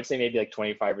actually, I would say maybe like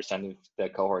 25% of the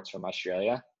cohort's from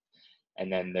Australia.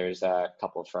 And then there's a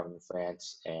couple from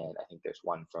France, and I think there's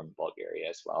one from Bulgaria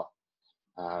as well.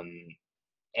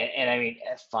 And I mean,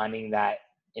 finding that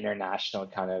international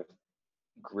kind of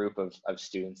group of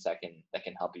students that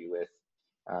can help you with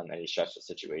any stressful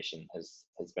situation has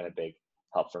been a big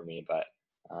help for me. But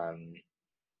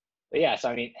yeah, so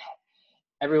I mean,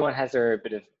 everyone has their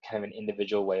bit of kind of an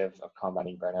individual way of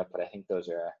combating burnout, but I think those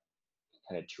are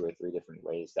kind of 2 or 3 different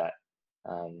ways that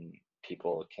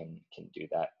people can do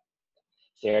that.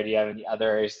 Sarah, do you have any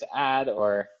others to add,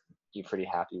 or are you pretty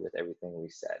happy with everything we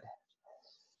said?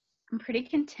 I'm pretty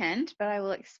content, but I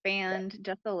will expand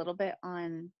just a little bit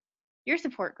on your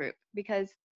support group, because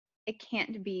it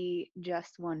can't be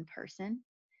just one person.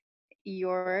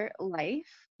 Your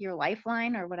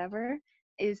lifeline or whatever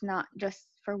is not just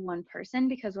for one person,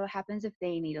 because what happens if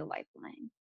they need a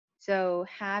lifeline? So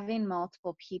having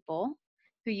multiple people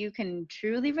who you can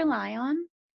truly rely on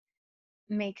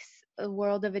makes a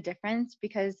world of a difference,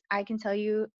 because I can tell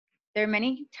you there are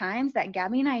many times that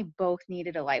Gabby and I both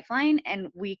needed a lifeline and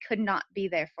we could not be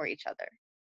there for each other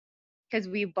because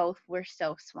we both were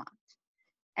so swamped.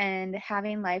 And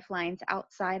having lifelines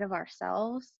outside of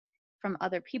ourselves from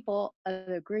other people,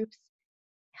 other groups,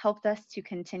 helped us to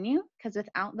continue, because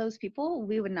without those people,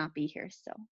 we would not be here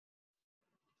still.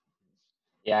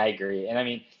 Yeah, I agree. And I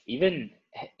mean, even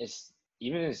as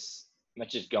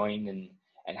much as going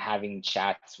and having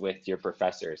chats with your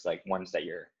professors, like ones that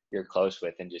you're close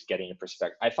with, and just getting a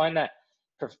perspective. I find that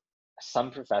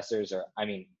some professors are, I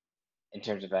mean, in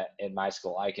terms of in my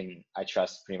school, I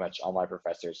trust pretty much all my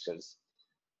professors because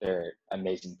they're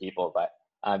amazing people, but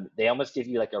they almost give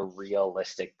you like a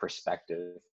realistic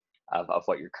perspective of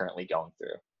what you're currently going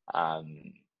through.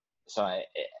 So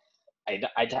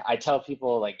I tell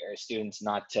people, like, our students,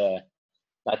 not to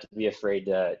be afraid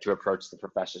to approach the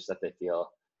professors that they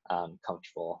feel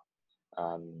comfortable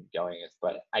going with.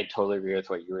 But I totally agree with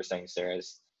what you were saying, Sarah,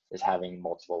 is having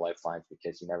multiple lifelines,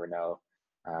 because you never know.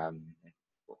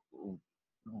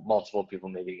 Multiple people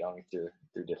may be going through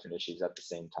different issues at the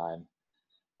same time.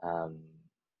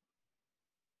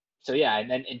 So yeah, and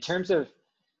then in terms of,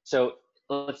 so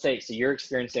let's say, so you're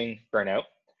experiencing burnout,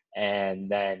 and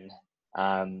then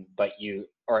but you're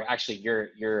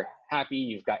happy,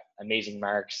 you've got amazing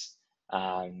marks,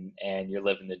 and you're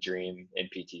living the dream in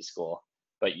PT school,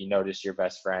 but you notice your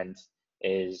best friend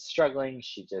is struggling.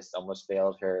 She just almost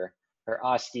failed her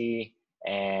OSCE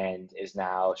and is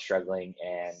now struggling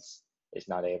and is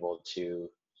not able to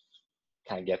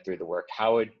kind of get through the work.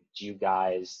 How would you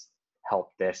guys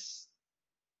help this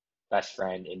best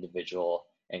friend individual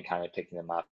and kind of picking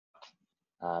them up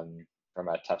from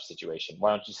a tough situation?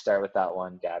 Why don't you start with that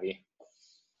one, Gabby?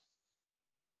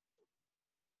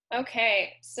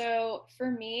 Okay, so for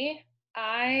me,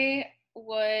 I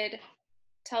would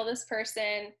tell this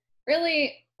person,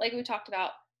 really, like we talked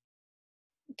about,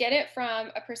 get it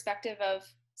from a perspective of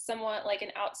someone like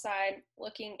an outside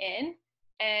looking in.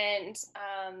 And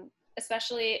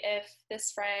especially if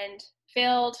this friend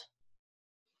failed,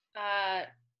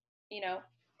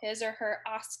 his or her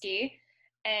OSCE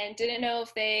and didn't know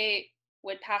if they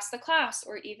would pass the class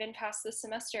or even pass the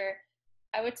semester,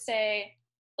 I would say,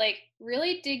 like,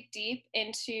 really dig deep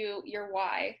into your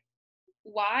why.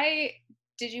 Why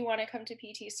did you want to come to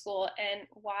PT school, and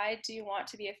why do you want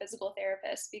to be a physical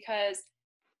therapist? Because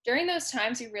during those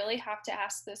times, you really have to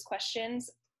ask those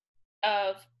questions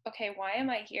of, okay, why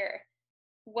am I here?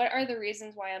 What are the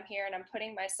reasons why I'm here? And I'm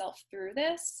putting myself through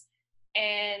this.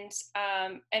 And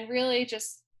really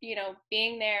just,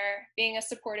 being there, being a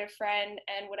supportive friend,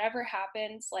 and whatever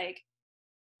happens, like,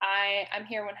 I'm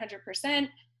here 100%.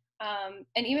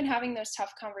 And even having those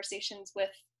tough conversations with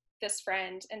this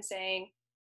friend and saying,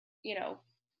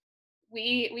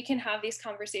 we can have these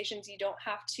conversations. You don't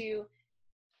have to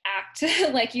act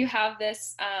like you have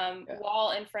this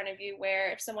wall in front of you,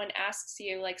 where if someone asks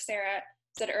you, like Sarah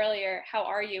said earlier, how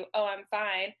are you? Oh, I'm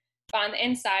fine. But on the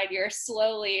inside, you're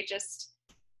slowly just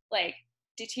like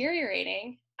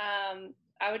deteriorating,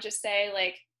 I would just say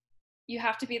like you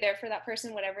have to be there for that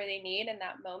person whatever they need in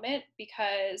that moment,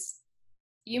 because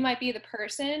you might be the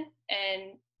person,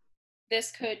 and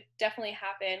this could definitely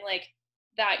happen, like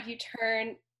that you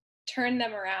turn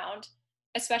them around,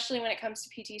 especially when it comes to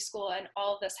PT school and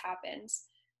all of this happens.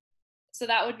 So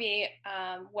that would be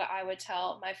what I would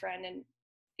tell my friend, and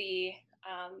the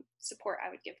support I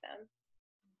would give them.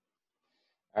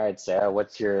 All right, Sarah,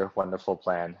 what's your wonderful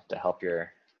plan to help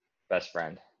your best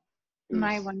friend who's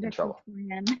My in wonderful trouble?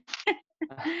 plan.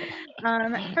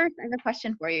 First, I have a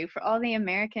question for you. For all the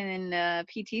American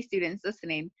PT students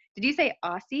listening, did you say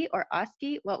Aussie or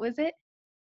Oski? What was it?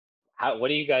 What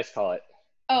do you guys call it?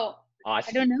 Oh, I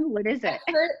don't know. What is it?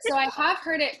 I have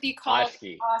heard it be called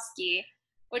Oski. Oski,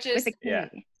 which is With a K. Yeah.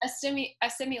 a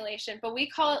simulation, but we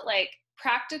call it like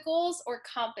practicals or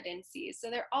competencies. So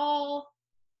they're all,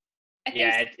 I think.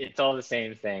 Yeah, it's all the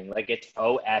same thing. Like it's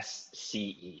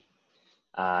OSCE.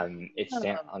 I'll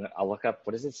look up,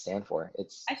 what does it stand for?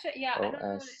 It's I don't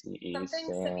know. OSCE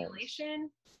Something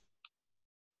simulation.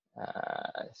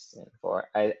 Stand for.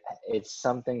 It's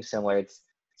something similar. It's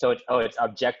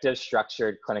objective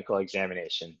structured clinical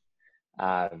examination.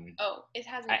 It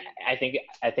hasn't. I think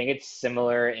it's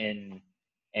similar in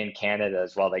Canada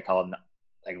as well. They call it,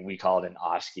 like we call it an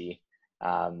OSCE.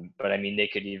 But I mean, they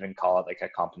could even call it like a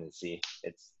competency.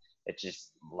 It's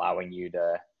just allowing you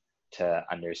to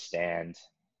understand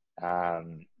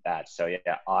that. So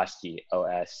yeah, OSCE,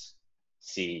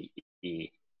 OSCE,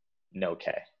 no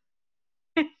K.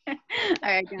 All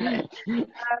right, got it.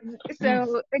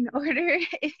 So in order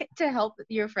to help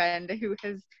your friend who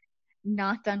has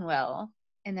not done well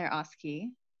in their OSCE,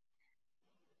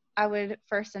 I would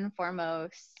first and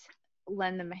foremost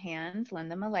lend them a hand,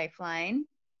 lend them a lifeline,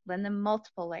 lend them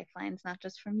multiple lifelines, not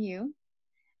just from you,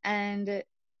 and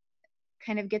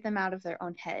kind of get them out of their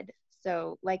own head.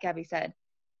 So like Gabby said,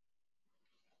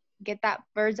 get that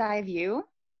bird's eye view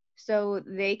so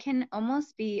they can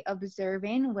almost be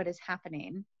observing what is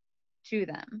happening to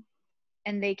them,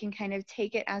 and they can kind of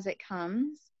take it as it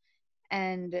comes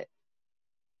and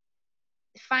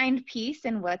find peace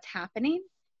in what's happening,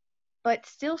 but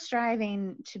still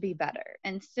striving to be better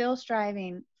and still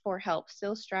striving for help,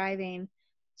 still striving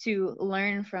to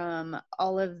learn from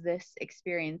all of this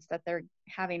experience that they're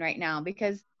having right now.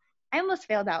 Because I almost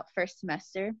failed out first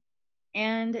semester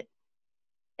and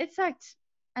it sucked.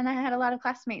 And I had a lot of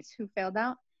classmates who failed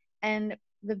out. And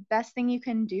the best thing you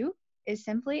can do is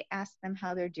simply ask them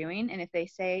how they're doing. And if they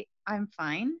say, I'm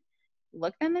fine,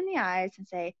 look them in the eyes and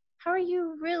say, how are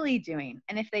you really doing?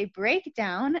 And if they break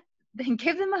down, then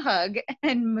give them a hug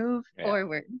and move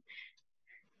forward.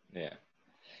 Yeah.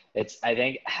 I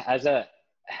think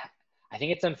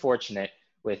it's unfortunate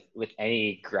with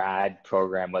any grad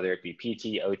program, whether it be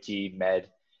PT, OT, med,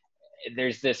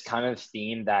 there's this kind of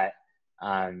theme that,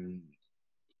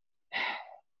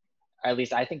 at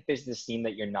least I think there's this theme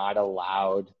that you're not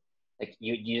allowed, like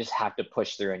you just have to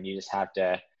push through, and you just have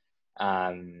to,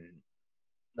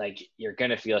 like you're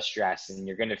going to feel stress and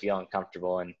you're going to feel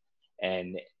uncomfortable.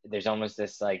 And there's almost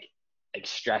this like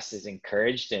stress is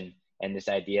encouraged, and this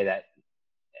idea that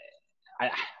I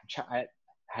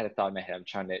had a thought in my head. I'm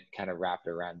trying to kind of wrap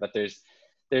it around, but there's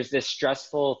this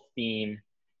stressful theme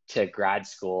to grad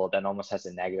school that almost has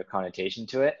a negative connotation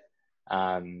to it,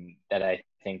 that I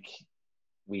think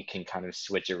we can kind of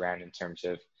switch around in terms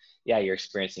of, yeah, you're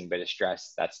experiencing a bit of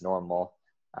stress. That's normal.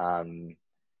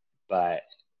 But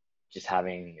just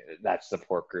having that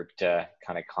support group to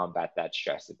kind of combat that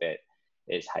stress a bit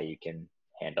is how you can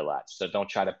handle that. So don't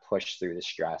try to push through the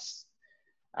stress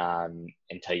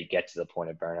until you get to the point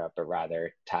of burnout, but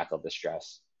rather tackle the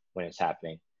stress when it's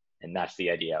happening. And that's the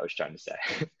idea I was trying to say.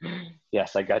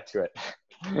 Yes, I got to it.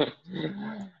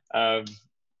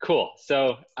 Cool.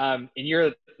 So in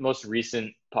your most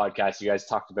recent podcast, you guys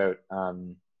talked about,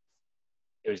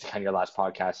 it was kind of your last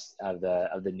podcast of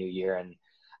the new year. And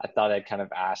I thought I'd kind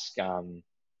of ask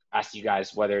you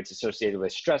guys whether it's associated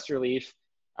with stress relief,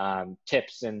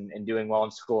 tips and doing well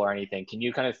in school or anything. Can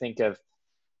you kind of think of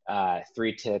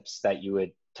 3 tips that you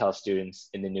would tell students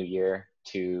in the new year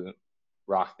to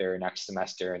rock their next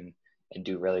semester and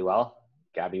do really well?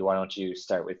 Gabby, why don't you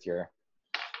start with your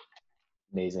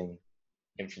amazing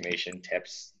information,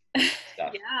 tips,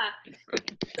 stuff? Yeah.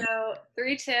 So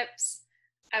 3 tips,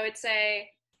 I would say,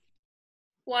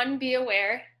 1, be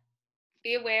aware.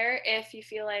 Be aware if you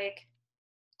feel like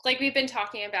we've been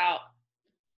talking about,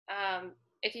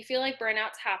 if you feel like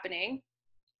burnout's happening,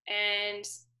 and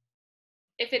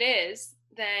if it is,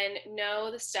 then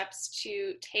know the steps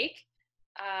to take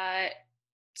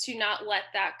to not let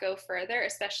that go further,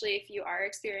 especially if you are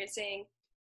experiencing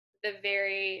the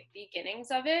very beginnings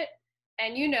of it,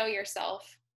 and you know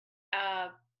yourself,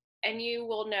 and you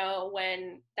will know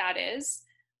when that is.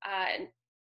 And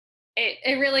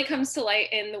it really comes to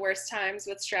light in the worst times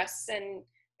with stress and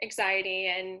anxiety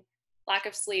and lack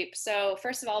of sleep. So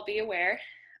first of all, be aware.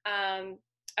 I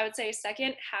would say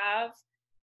second,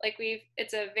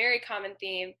 it's a very common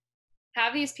theme,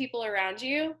 have these people around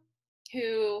you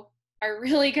who are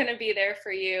really going to be there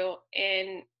for you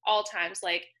in all times,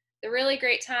 like the really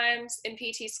great times in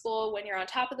PT school when you're on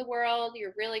top of the world,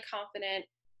 you're really confident,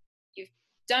 you've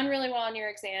done really well on your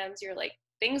exams, you're like,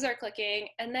 things are clicking.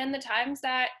 And then the times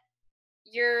that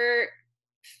you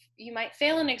might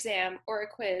fail an exam or a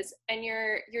quiz and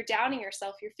you're doubting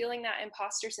yourself, you're feeling that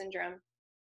imposter syndrome.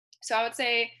 So I would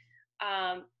say,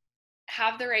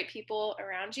 have the right people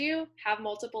around you, have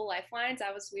multiple lifelines,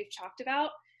 as we've talked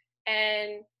about.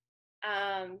 And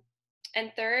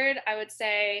third, I would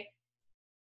say,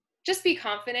 just be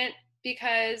confident,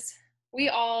 because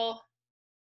I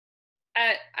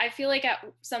feel like at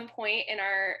some point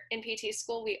in PT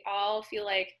school, we all feel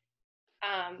like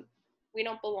we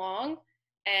don't belong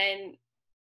and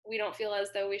we don't feel as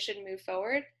though we should move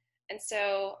forward. And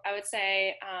so I would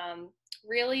say,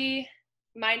 really,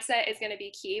 mindset is going to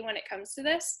be key when it comes to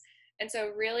this. And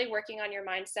so really working on your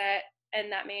mindset,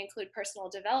 and that may include personal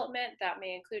development, that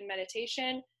may include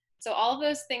meditation. So all of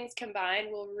those things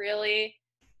combined will really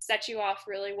set you off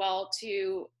really well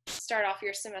to start off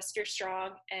your semester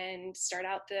strong and start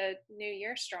out the new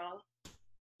year strong.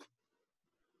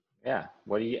 Yeah.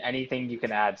 Anything you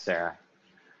can add, Sarah?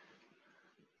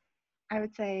 I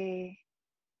would say,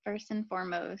 first and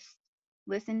foremost,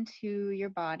 listen to your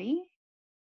body,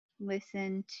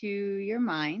 listen to your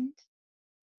mind,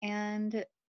 and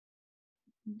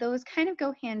those kind of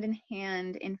go hand in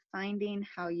hand in finding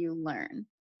how you learn.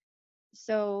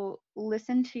 So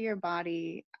listen to your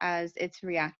body as it's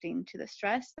reacting to the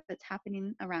stress that's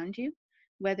happening around you.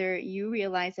 Whether you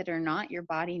realize it or not, your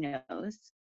body knows.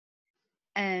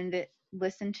 And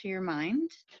listen to your mind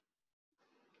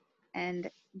and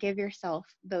give yourself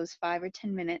those 5 or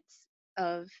 10 minutes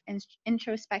of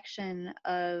introspection,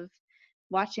 of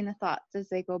watching the thoughts as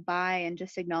they go by and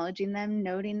just acknowledging them,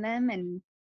 noting them, and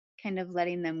kind of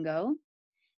letting them go.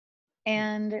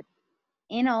 And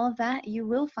in all of that, you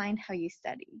will find how you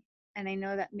study. And I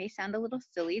know that may sound a little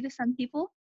silly to some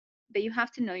people, but you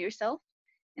have to know yourself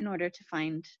in order to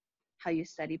find how you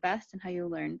study best and how you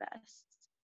learn best.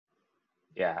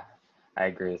 Yeah, I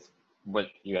agree with what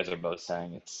you guys are both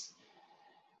saying. It's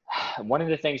one of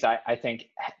the things I think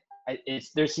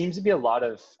there seems to be a lot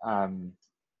of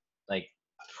like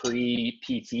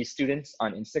pre-PT students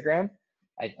on Instagram.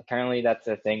 Apparently that's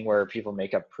a thing where people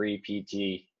make a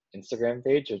pre-PT Instagram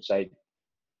page, which I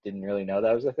didn't really know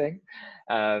that was a thing.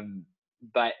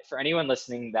 But for anyone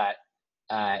listening that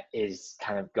is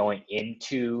kind of going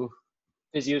into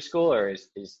physio school or is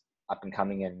up and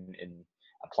coming and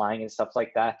applying and stuff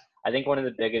like that, I think one of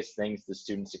the biggest things to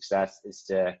student success is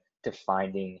to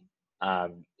finding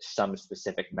some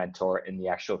specific mentor in the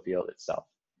actual field itself.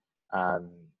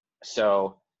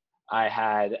 So I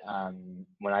had,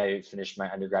 when I finished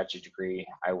my undergraduate degree,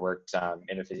 I worked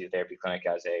in a physiotherapy clinic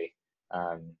as a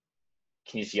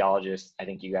kinesiologist. I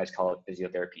think you guys call it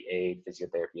physiotherapy aide,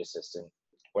 physiotherapy assistant,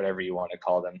 whatever you want to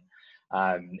call them.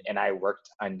 And I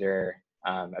worked under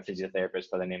a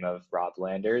physiotherapist by the name of Rob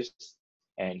Landers,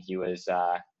 and he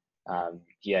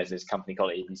has this company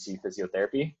called ABC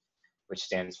Physiotherapy, which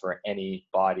stands for Any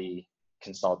Body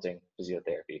Consulting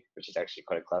Physiotherapy, which is actually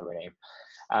quite a clever name.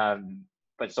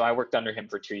 But so I worked under him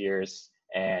for 2 years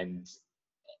and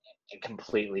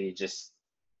completely just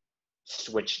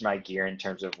switched my gear in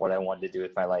terms of what I wanted to do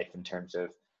with my life in terms of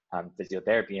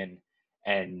physiotherapy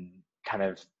and kind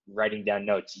of writing down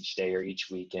notes each day or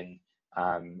each week and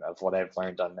of what I've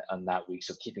learned on that week.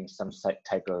 So keeping some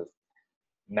type of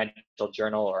mental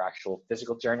journal or actual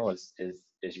physical journal is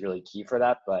really key for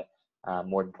that. But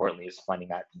more importantly is finding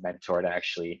that mentor to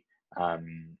actually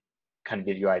kind of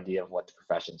give you an idea of what the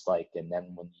profession's like. And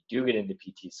then when you do get into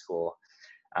PT school,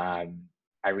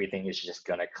 everything is just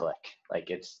gonna click. Like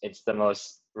it's the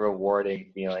most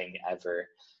rewarding feeling ever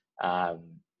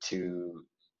to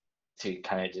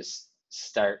kind of just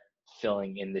start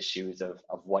filling in the shoes of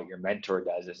what your mentor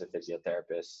does as a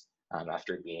physiotherapist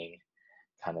after being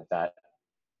kind of that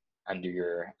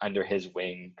under his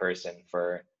wing person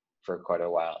for quite a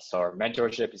while. So our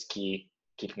mentorship is key.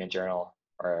 Keeping a journal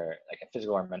or like a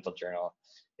physical or mental journal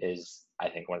is, I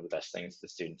think, one of the best things to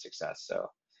student success. So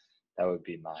that would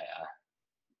be my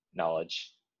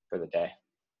knowledge for the day.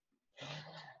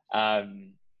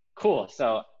 Cool.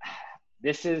 So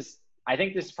I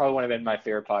think this is probably one of my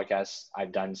favorite podcasts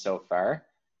I've done so far.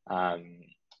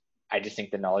 I just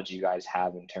think the knowledge you guys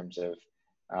have in terms of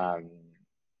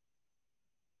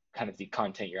kind of the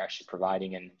content you're actually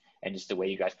providing and just the way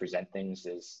you guys present things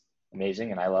is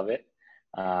amazing, and I love it.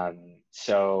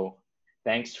 So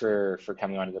thanks for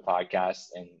coming onto the podcast,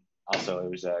 and also it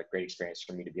was a great experience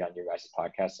for me to be on your guys'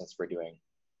 podcast since we're doing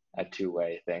a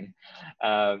two-way thing.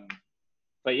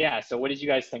 But yeah, so what did you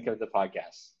guys think of the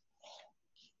podcast?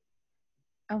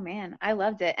 Oh man, I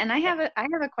loved it. And I have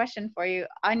a question for you.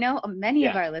 I know many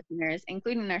of our listeners,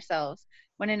 including ourselves,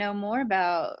 want to know more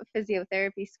about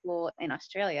physiotherapy school in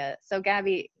Australia. So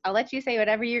Gabby, I'll let you say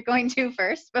whatever you're going to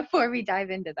first before we dive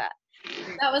into that.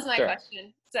 That was my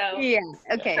question. So yeah.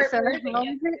 Okay. So how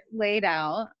is it laid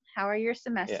out? How are your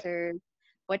semesters?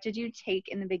 What did you take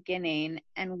in the beginning?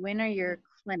 And when are your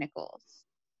clinicals?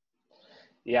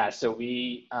 Yeah. So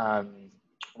we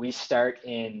start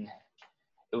in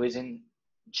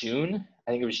June.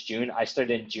 I think it was June. I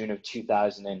started in June of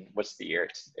 2000 and what's the year?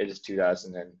 It is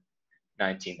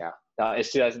 2019 now. No,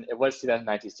 it's 2000. It was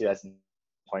 2019. It's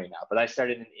 2020 now. But I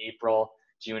started in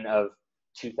June of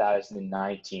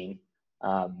 2019.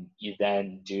 You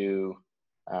then do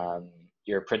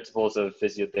your Principles of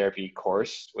Physiotherapy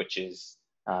course, which is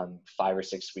 5 or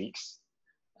 6 weeks.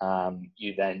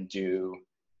 You then do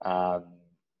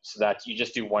so that you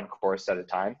just do one course at a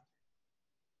time.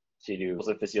 So you do Principles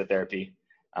of Physiotherapy,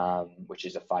 which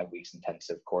is a 5 weeks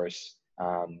intensive course.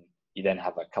 You then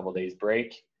have a couple days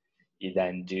break. You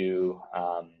then do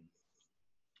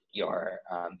your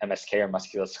MSK or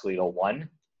musculoskeletal 1.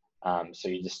 So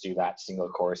you just do that single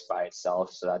course by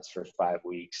itself. So that's for 5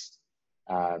 weeks.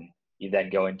 You then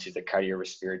go into the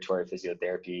cardiorespiratory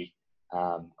physiotherapy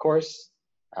course.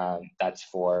 That's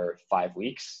for 5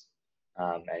 weeks.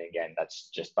 And again, that's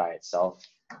just by itself.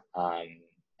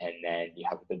 And then you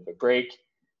have a bit of a break,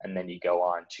 and then you go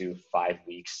on to 5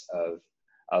 weeks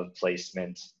of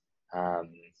placement,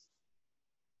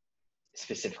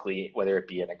 specifically whether it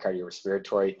be in a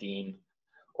cardiorespiratory theme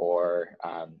or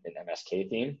an MSK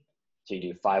theme. So you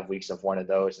do 5 weeks of one of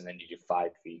those, and then you do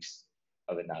 5 weeks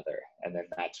of another, and then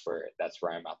that's where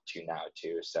I'm up to now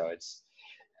too. So it's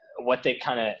what they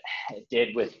kind of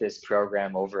did with this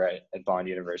program over at Bond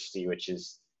University, which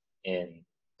is in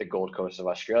the Gold Coast of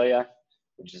Australia,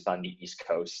 which is on the east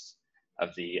coast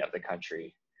of the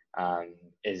country,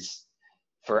 is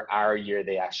for our year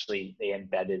they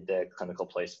embedded the clinical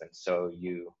placement. So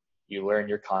you learn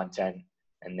your content,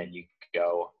 and then you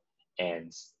go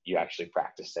and you actually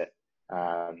practice it.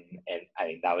 And I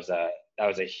think that was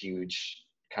a huge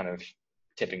kind of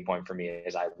tipping point for me,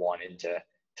 as I wanted to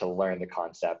learn the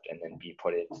concept and then be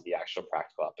put into the actual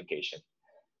practical application.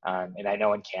 And I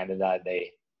know in Canada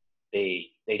they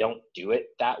don't do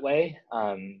it that way.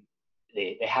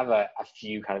 They have a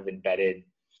few kind of embedded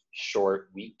short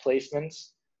week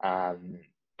placements,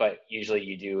 but usually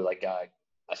you do like a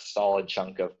solid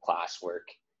chunk of classwork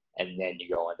and then you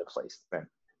go into placement.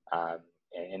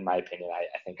 In my opinion,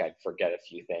 I think I'd forget a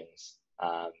few things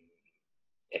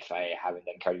if I haven't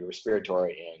done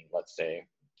cardiorespiratory in, let's say,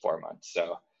 4 months.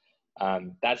 So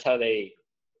that's how they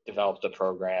developed the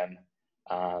program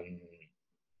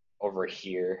over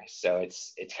here. So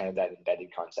it's kind of that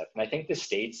embedded concept. And I think the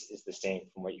States is the same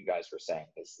from what you guys were saying.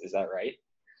 Is that right?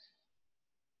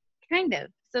 Kind of.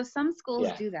 So some schools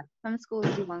do that. Some schools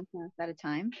do one class at a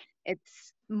time.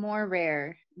 It's more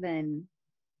rare than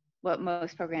what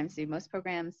most programs do. Most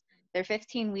programs, they're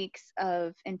 15 weeks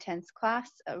of intense class,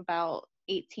 about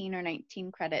 18 or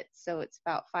 19 credits. So it's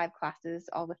about 5 classes,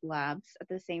 all with labs at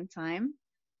the same time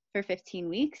for 15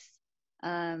 weeks.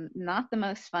 Not the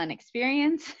most fun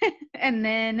experience. And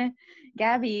then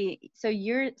Gabby,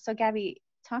 Gabby,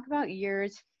 talk about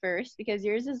yours first, because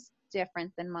yours is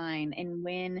different than mine. And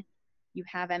when you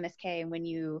have MSK and when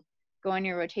you go on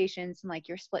your rotations and like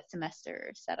your split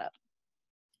semester setup.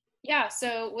 Yeah,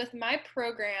 so with my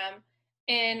program,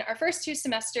 in our first 2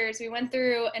 semesters, we went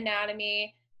through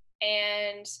anatomy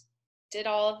and did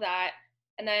all of that.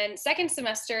 And then second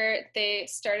semester, they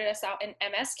started us out in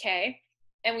MSK,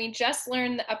 and we just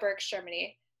learned the upper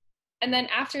extremity. And then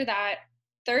after that,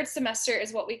 third semester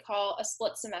is what we call a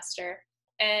split semester.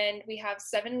 And we have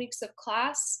 7 weeks of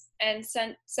class and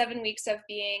 7 weeks of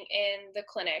being in the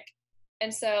clinic.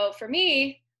 And so for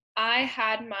me, I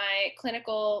had my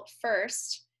clinical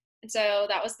first. And so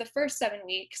that was the first 7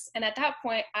 weeks. And at that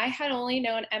point, I had only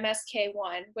known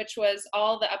MSK1, which was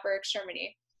all the upper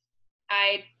extremity.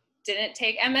 I didn't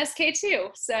take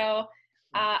MSK2. So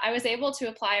I was able to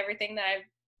apply everything that I've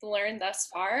learned thus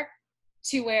far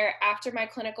to where after my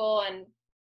clinical and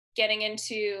getting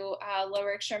into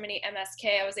lower extremity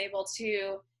MSK, I was able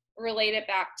to relate it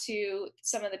back to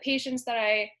some of the patients that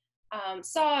I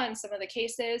saw in some of the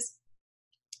cases.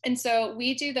 And so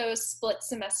we do those split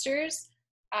semesters,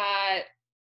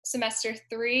 semester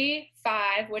 3,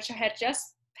 5, which I had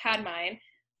just had mine,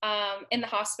 in the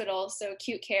hospital, so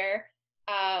acute care.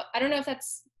 I don't know if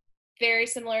that's very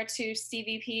similar to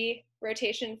CVP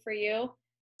rotation for you,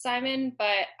 Simon,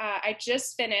 but I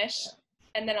just finished,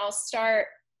 and then I'll start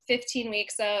 15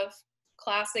 weeks of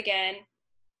class again,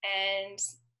 and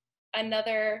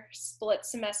another split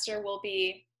semester will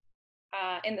be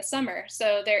in the summer.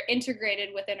 So they're integrated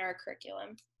within our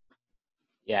curriculum.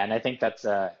 Yeah, and I think that's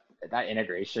that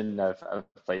integration of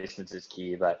placements is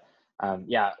key. But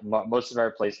most of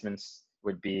our placements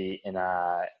would be in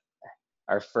our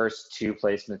first 2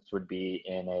 placements would be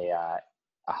in a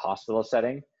hospital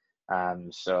setting.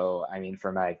 So I mean,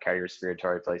 for my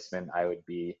cardiorespiratory placement, I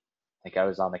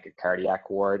was on like a cardiac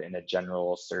ward and a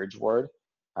general surge ward.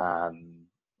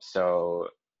 So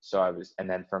I was, and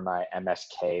then for my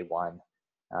MSK one,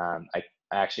 I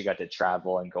actually got to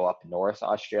travel and go up north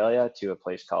Australia to a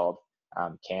place called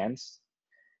Cairns,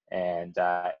 and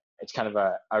it's kind of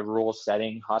a rural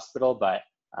setting hospital, but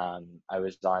I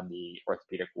was on the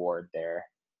orthopedic ward there,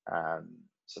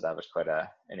 so that was quite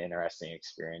an interesting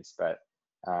experience. But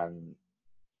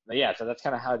yeah, so that's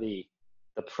kind of how the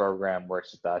program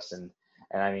works with us, and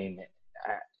I mean,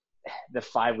 the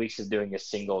 5 weeks of doing a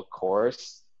single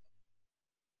course,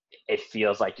 it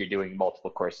feels like you're doing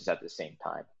multiple courses at the same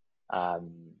time.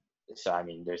 So I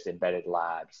mean, there's embedded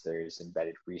labs, there's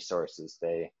embedded resources.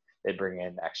 They bring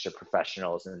in extra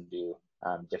professionals and do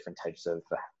different types of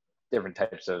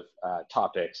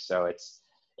topics. So it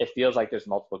feels like there's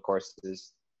multiple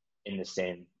courses in the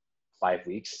same 5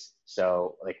 weeks.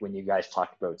 So like when you guys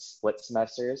talk about split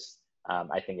semesters,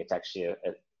 I think it's actually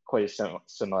quite a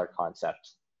similar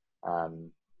concept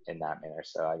in that manner.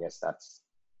 So I guess that's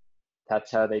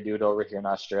how they do it over here in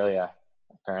Australia,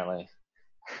 apparently.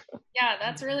 Yeah,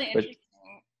 that's really interesting.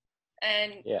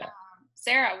 And yeah.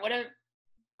 Sarah,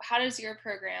 how does your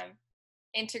program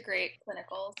integrate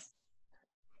clinicals?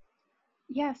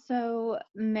 Yeah, so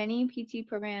many PT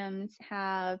programs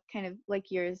have kind of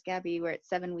like yours, Gabby, where it's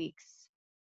 7 weeks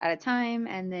at a time,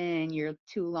 and then your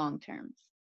 2 long terms.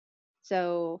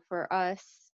 So for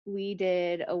us, we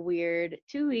did a weird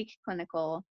 2-week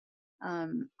clinical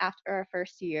after our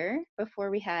first year before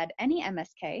we had any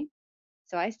MSK.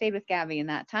 So I stayed with Gabby in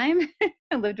that time.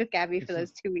 I lived with Gabby for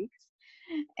those 2 weeks.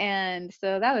 And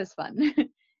so that was fun.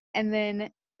 And then,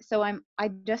 so I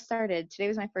just started. Today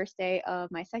was my first day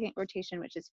of my second rotation,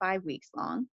 which is 5 weeks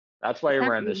long. That's why you're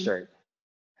wearing this shirt.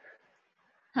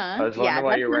 Huh? I was wondering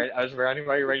why you're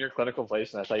wearing your clinical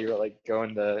placement. I thought you were like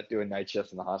going to do a night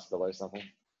shift in the hospital or something.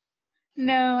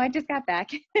 No, I just got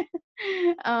back.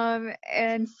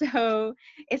 And so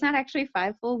it's not actually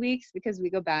 5 full weeks because we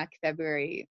go back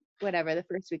February, whatever, the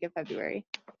first week of February.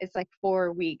 It's like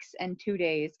 4 weeks and 2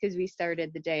 days because we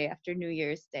started the day after New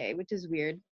Year's Day, which is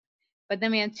weird. But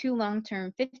then we had 2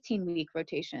 long-term 15-week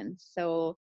rotations.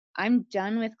 So I'm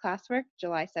done with classwork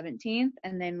July 17th,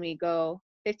 and then we go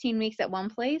 15 weeks at one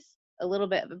place, a little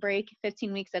bit of a break,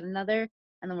 15 weeks at another,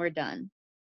 and then we're done.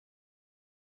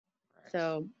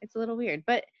 So it's a little weird.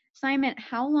 But Simon,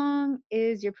 how long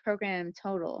is your program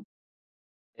total?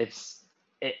 It's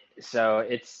the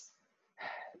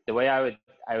way I would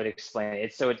explain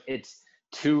it. It's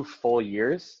 2 full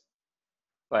years,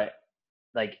 but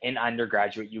like in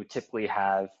undergraduate, you would typically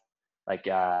have like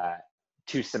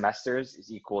 2 semesters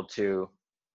is equal to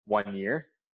 1 year.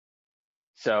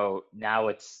 So now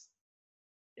it's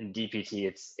in DPT,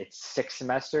 it's 6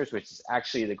 semesters, which is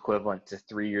actually the equivalent to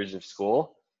 3 years of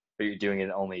school, but you're doing it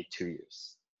in only 2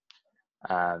 years.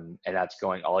 And that's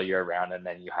going all year round, and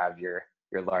then you have your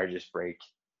largest break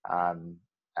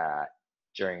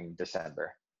during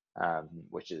December,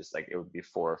 which is like it would be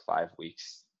 4 or 5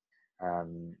 weeks.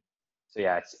 So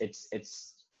yeah, it's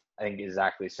I think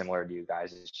exactly similar to you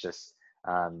guys. It's just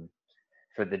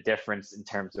for the difference in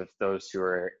terms of those who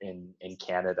are in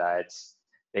Canada,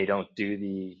 they don't do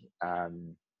the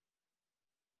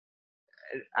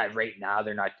right now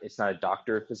it's not a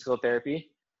doctor of physical therapy,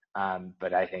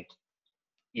 but I think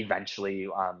eventually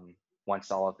once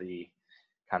all of the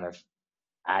kind of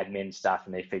admin stuff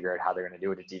and they figure out how they're going to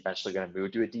do it, it's eventually going to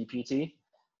move to a DPT.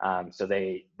 So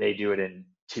they do it in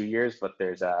 2 years, but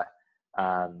there's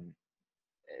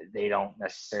they don't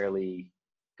necessarily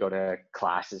go to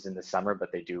classes in the summer,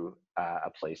 but they do a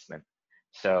placement.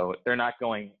 So they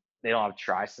don't have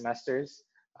tri-semesters,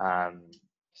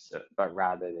 but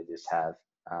rather they just have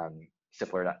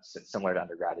similar to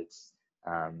undergrad. It's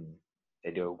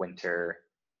they do a winter,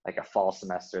 like a fall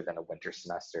semester, then a winter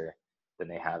semester, then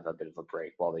they have a bit of a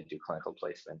break while they do clinical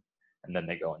placement. and then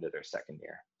they go into their second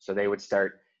year. So they would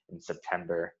start in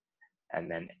September and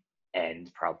then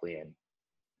end probably in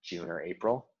June or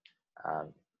April,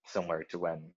 similar to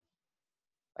when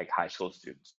like high school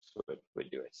students would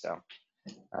do it. So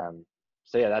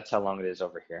yeah, that's how long it is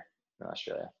over here in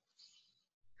Australia.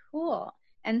 Cool.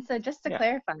 And so just to Yeah.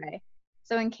 clarify,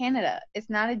 so in Canada, it's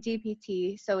not a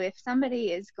DPT. So if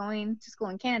somebody is going to school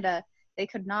in Canada, they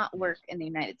could not work in the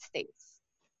United States.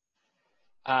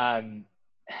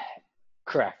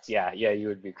 Correct. Yeah, you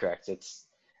would be correct. It's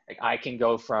like I can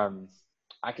go from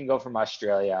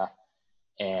Australia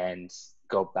and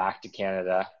go back to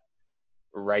Canada,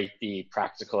 write the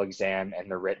practical exam and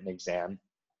the written exam,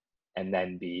 and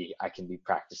then I can be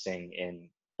practicing in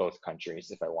both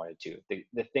countries if I wanted to.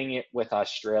 The thing with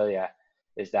Australia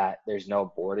is that there's no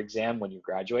board exam when you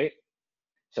graduate.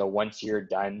 So once you're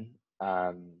done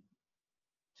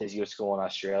physio school in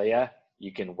Australia,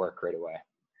 you can work right away.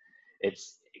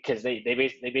 It's because they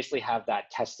basically have that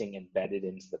testing embedded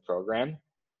into the program.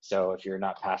 So if you're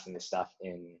not passing the stuff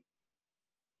in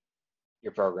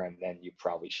your program, then you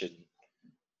probably shouldn't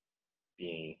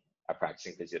be a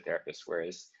practicing physiotherapist.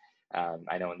 Whereas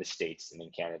I know in the States and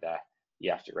in Canada, you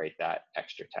have to write that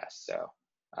extra test. So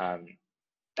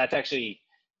that's actually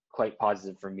quite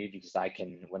positive for me because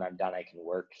when I'm done, I can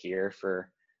work here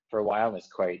for a while, and it's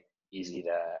quite easy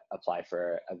to apply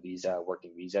for a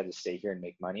working visa to stay here and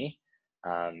make money.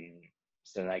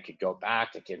 So then I could go back,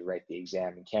 I could write the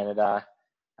exam in Canada,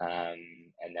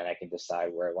 and then I can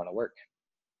decide where I want to work.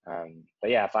 But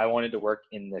yeah, if I wanted to work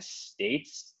in the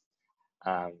States,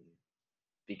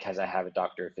 because I have a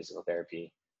doctor of physical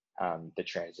therapy, the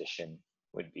transition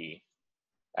would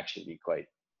actually be quite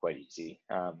easy.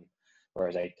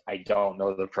 Whereas I don't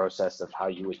know the process of how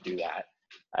you would do that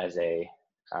as a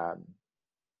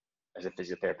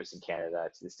physiotherapist in Canada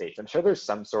to the States. I'm sure there's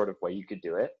some sort of way you could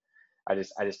do it. I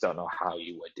just don't know how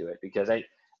you would do it, because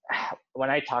when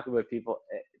I talk about people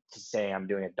to say I'm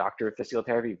doing a doctor of physical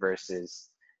therapy versus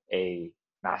a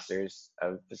master's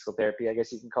of physical therapy, I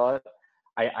guess you can call it,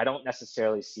 I don't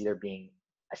necessarily see there being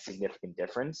a significant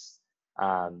difference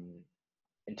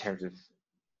in terms of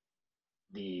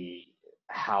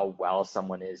how well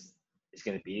someone is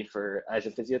going to be as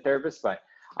a physiotherapist. But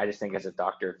I just think as a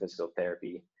doctor of physical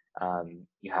therapy,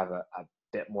 you have a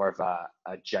bit more of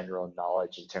a general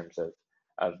knowledge in terms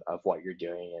of what you're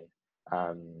doing.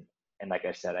 And like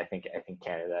I said, I think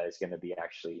Canada is going to be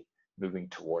actually moving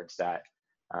towards that.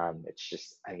 It's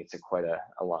just, I think it's quite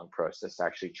a long process to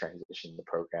actually transition the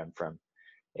program from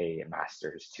a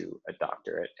master's to a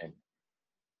doctorate. And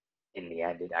in the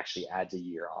end, it actually adds a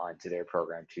year on to their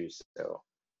program too. So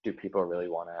do people really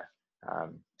want to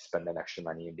spend that extra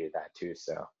money and do that too?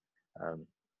 So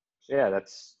yeah,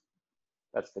 that's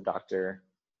the doctor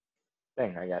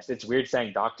thing, I guess. It's weird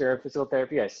saying doctor of physical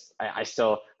therapy. I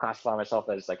still classify myself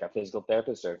as like a physical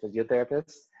therapist or a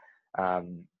physiotherapist.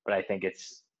 But I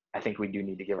think we do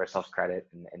need to give ourselves credit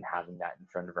in having that in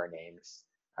front of our names,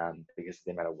 because of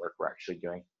the amount of work we're actually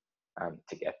doing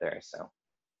to get there. So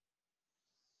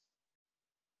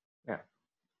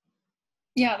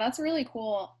yeah, that's really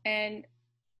cool. And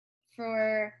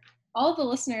for all the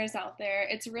listeners out there,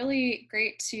 it's really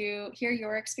great to hear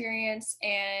your experience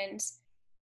and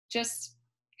just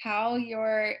how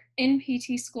you're in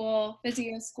PT school,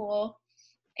 physio school,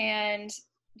 and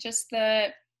just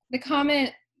the common,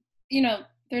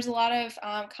 there's a lot of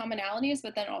commonalities,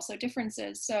 but then also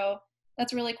differences. So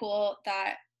that's really cool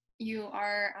that you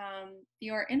are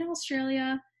in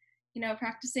Australia,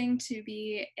 practicing to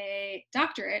be a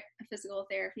doctorate of physical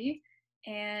therapy.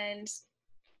 And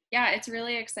yeah, it's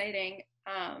really exciting.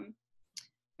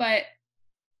 But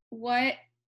what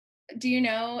do you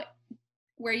know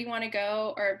where you want to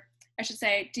go, or I should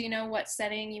say, do you know what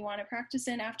setting you want to practice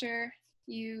in after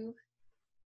you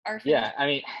are finished? Yeah, I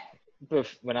mean,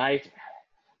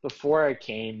 before I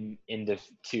came into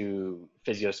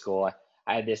physio school,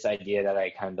 I had this idea that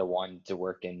I kind of wanted to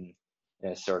work in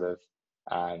a sort of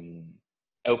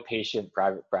outpatient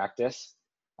private practice.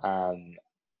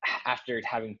 After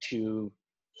having 2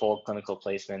 full clinical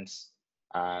placements,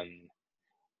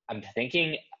 I'm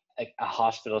thinking a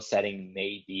hospital setting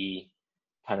may be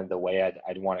kind of the way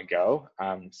I'd want to go.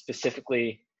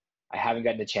 Specifically, I haven't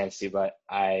gotten a chance to, but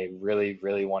I really,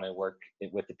 really want to work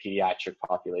with the pediatric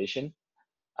population.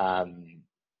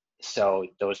 So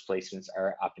those placements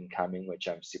are up and coming, which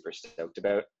I'm super stoked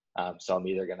about. So I'm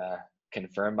either going to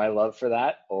confirm my love for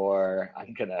that, or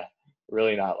I'm going to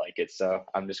really not like it. So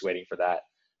I'm just waiting for that.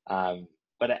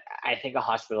 But I think a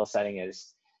hospital setting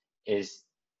is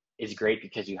great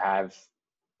because you have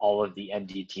all of the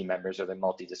MD team members or the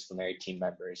multidisciplinary team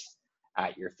members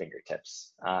at your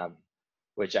fingertips.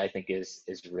 which I think is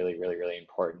really, really, really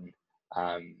important.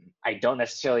 I don't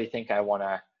necessarily think I want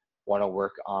to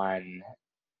work on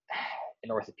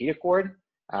an orthopedic ward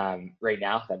right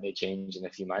now. That may change in a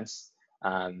few months.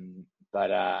 But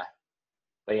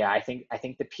yeah, I think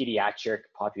the pediatric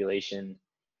population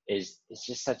is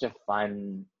just such a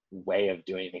fun way of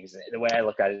doing things. The way I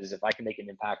look at it is, if I can make an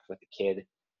impact with a kid,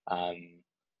 um,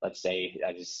 let's say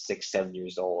that is 6, 7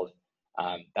 years old,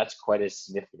 that's quite a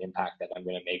significant impact that I'm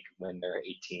going to make when they're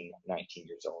 18, 19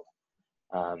 years old.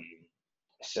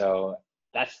 So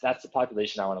that's the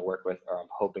population I want to work with, or I'm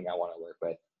hoping I want to work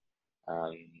with.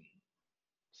 Um,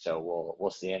 so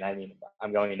we'll see. And I mean,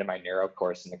 I'm going into my neuro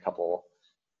course in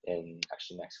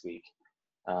actually next week.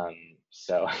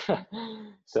 So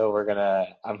so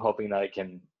I'm hoping that I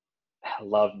can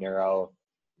love neuro,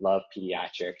 love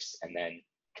pediatrics, and then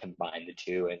combine the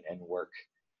two and work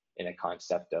in a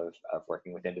concept of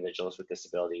working with individuals with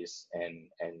disabilities and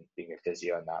being a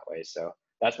physio in that way. So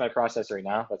that's my process right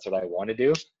now. That's what I want to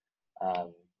do.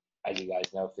 As you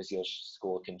guys know, physio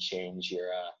school can change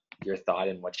your thought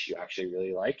and what you actually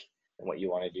really like and what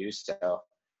you want to do. So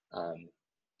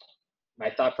my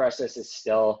thought process is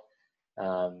still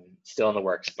in the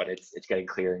works, but it's getting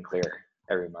clearer and clearer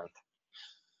every month.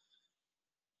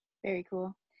 Very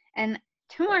cool. And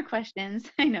two more questions.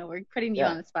 I know we're putting you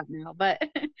on the spot now, but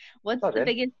what's the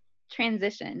biggest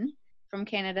transition from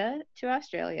Canada to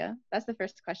Australia? That's the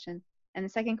first question. And the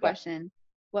second question,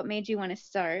 what made you want to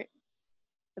start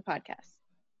the podcast?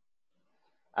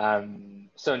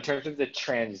 So in terms of the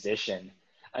transition,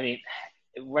 I mean,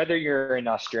 whether you're in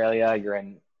Australia, you're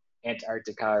in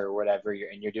Antarctica or whatever,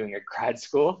 you're doing a grad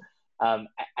school,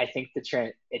 I think it's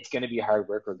going to be hard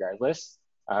work regardless.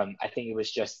 I think it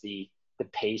was just the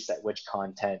pace at which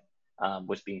content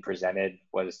was being presented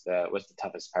was the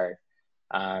toughest part,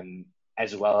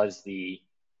 as well as the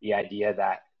idea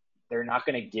that they're not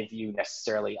going to give you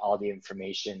necessarily all the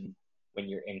information when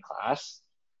you're in class,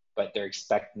 but they're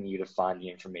expecting you to find the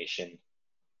information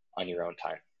on your own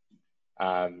time.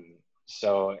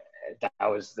 So that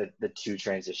was the two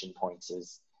transition points,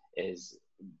 is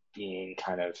being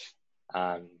kind of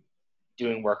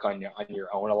doing work on your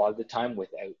own a lot of the time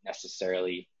without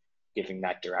necessarily giving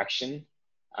that direction.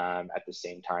 At the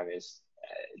same time as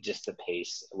just the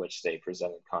pace at which they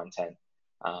presented content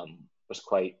was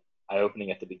quite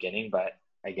eye-opening at the beginning, but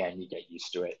again, you get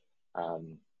used to it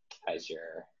as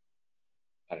your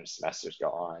kind of semesters go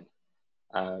on.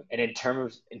 And in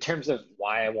terms of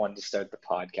why I wanted to start the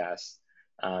podcast,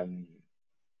 I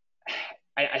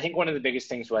think one of the biggest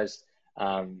things was,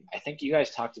 I think you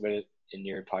guys talked about it in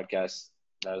your podcast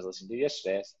that I was listening to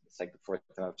yesterday. It's like the fourth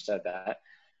time I've said that,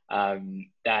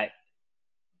 that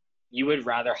you would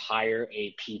rather hire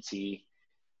a PT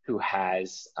who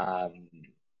has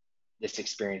this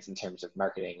experience in terms of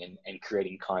marketing and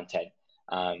creating content,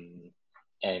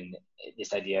 and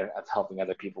this idea of helping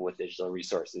other people with digital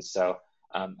resources. So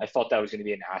I felt that was going to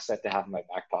be an asset to have in my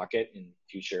back pocket in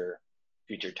future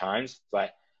times,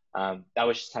 but that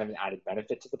was just kind of an added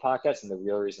benefit to the podcast. And the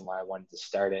real reason why I wanted to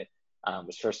start it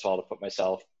was, first of all, to put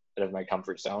myself out of my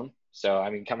comfort zone. So, I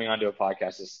mean, coming onto a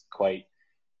podcast is quite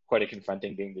a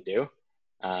confronting thing to do.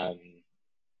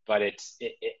 But it's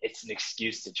an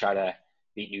excuse to try to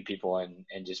meet new people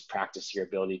and just practice your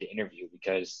ability to interview,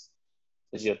 because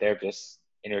physiotherapists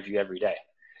interview every day.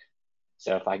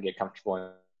 So if I can get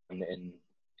comfortable in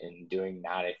doing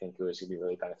that, I think it was going to be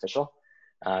really beneficial.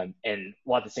 And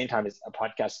while at the same time, a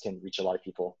podcast can reach a lot of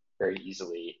people very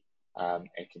easily, and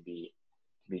can be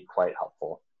quite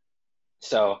helpful.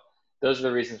 So those are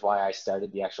the reasons why I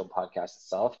started the actual podcast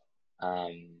itself.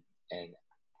 And I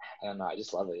don't know, I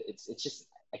just love it. It's just,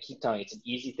 I keep telling you, it's an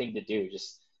easy thing to do.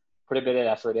 Just put a bit of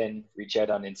effort in, reach out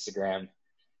on Instagram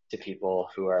to people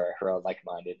who are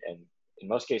like-minded, and in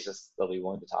most cases they'll be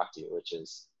willing to talk to you, which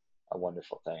is a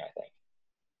wonderful thing, I think.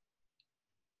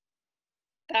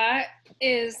 That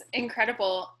is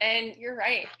incredible. And you're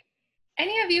right.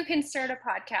 Any of you can start a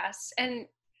podcast. And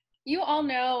you all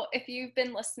know, if you've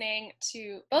been listening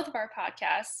to both of our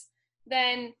podcasts,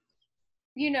 then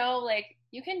you know, like,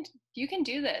 you can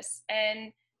do this.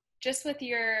 And just with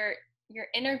your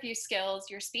interview skills,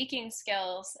 your speaking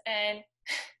skills, and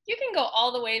you can go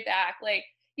all the way back. Like,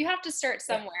 you have to start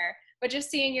somewhere, but just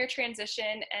seeing your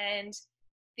transition and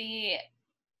the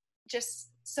just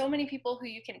so many people who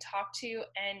you can talk to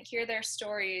and hear their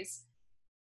stories,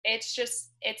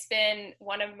 it's been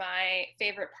one of my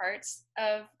favorite parts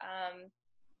of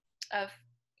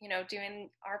doing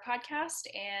our podcast,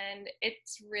 and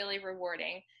it's really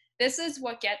rewarding. This is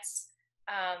what gets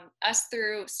us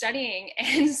through studying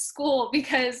and school,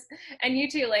 because, and you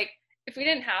too, like, if we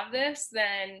didn't have this,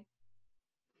 then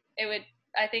it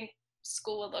I think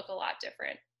school would look a lot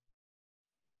different.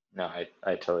 No,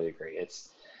 I totally agree. It's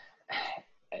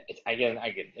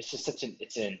just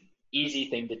it's an easy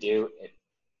thing to do.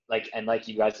 Like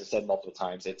you guys have said multiple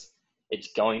times, it's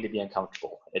going to be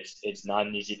uncomfortable. It's not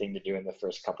an easy thing to do in the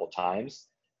first couple of times,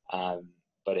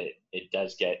 but it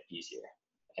does get easier,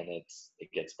 and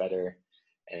it gets better,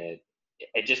 and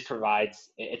it just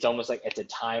provides. It's almost like it's a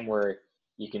time where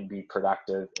you can be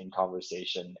productive in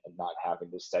conversation and not having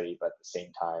to study, but at the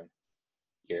same time,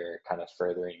 you're kind of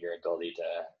furthering your ability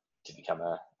to become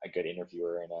a good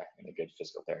interviewer and a good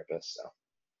physical therapist. So.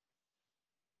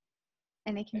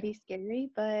 And it can be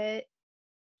scary, but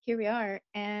here we are,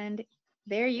 and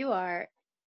there you are.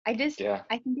 I think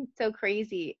it's so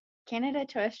crazy. Canada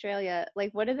to Australia,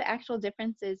 like, what are the actual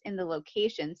differences in the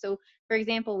location? So, for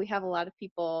example, we have a lot of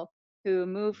people who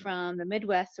move from the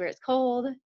Midwest where it's cold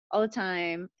all the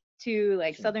time to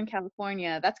like Southern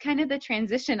California. That's kind of the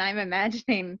transition I'm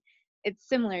imagining it's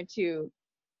similar to.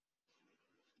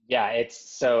 Yeah,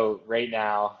 it's so right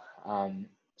now.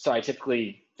 So I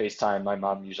typically FaceTime my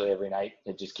mom usually every night.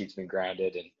 It just keeps me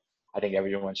grounded, and I think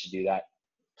everyone should do that.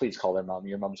 Please call their mom.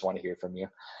 Your moms want to hear from you.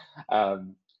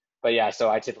 But yeah, so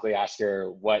I typically ask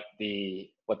her what the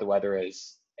weather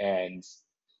is, and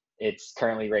it's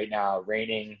currently right now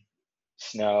raining,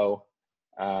 snow,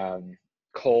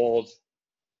 cold.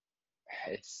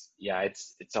 It's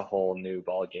a whole new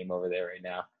ball game over there right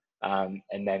now.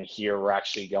 And then here we're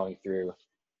actually going through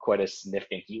quite a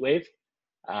significant heat wave.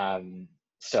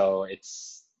 So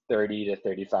it's 30 to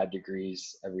 35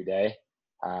 degrees every day,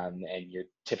 and you're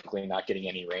typically not getting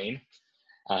any rain.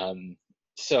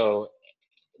 So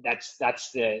that's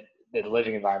the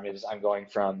living environment is I'm going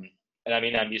from, and I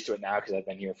mean, I'm used to it now because I've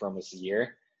been here for almost a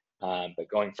year, but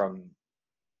going from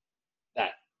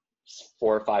that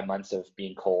 4 or 5 months of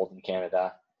being cold in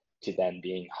Canada to then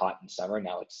being hot in summer.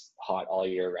 Now it's hot all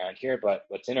year around here. But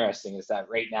what's interesting is that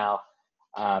right now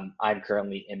I'm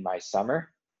currently in my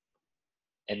summer,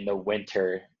 and the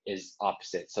winter is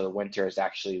opposite. So the winter is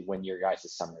actually when your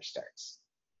guys' summer starts.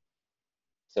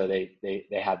 So they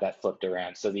have that flipped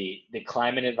around. So the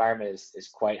climate environment is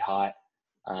quite hot.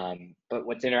 But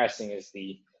what's interesting is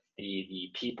the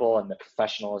people and the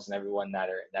professionals and everyone that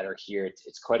are here.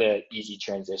 It's quite an easy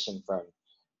transition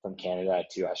from Canada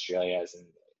to Australia, and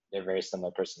they're very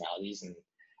similar personalities. And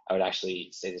I would actually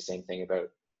say the same thing about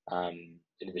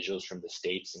individuals from the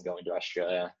States and going to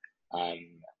Australia.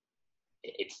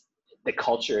 It's the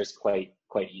culture is quite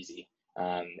easy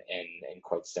and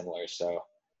quite similar. So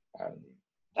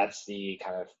that's the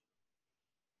kind of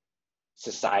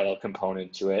societal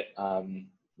component to it.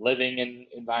 Living in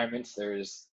environments,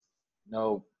 there's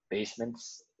no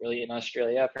basements really in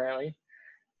Australia, apparently.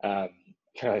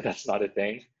 That's not a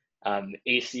thing.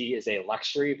 AC is a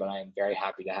luxury, but I am very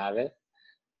happy to have it.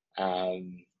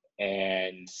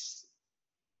 And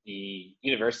the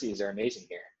universities are amazing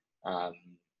here.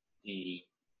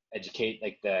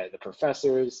 The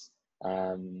professors,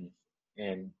 and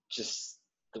just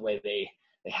the way they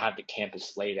have the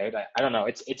campus laid out. I don't know.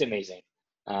 It's amazing.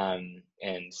 And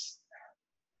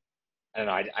I don't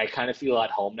know. I kind of feel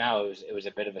at home now. It was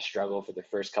a bit of a struggle for the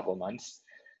first couple of months,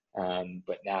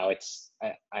 but now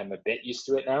I'm a bit used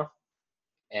to it now,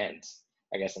 and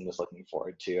I guess I'm just looking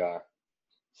forward to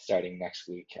starting next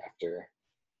week after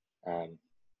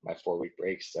my 4-week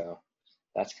break. So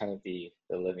that's kind of the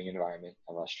living environment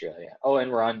of Australia. Oh,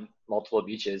 and we're on multiple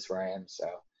beaches where I am, so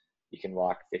you can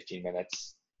walk 15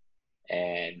 minutes,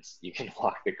 and you can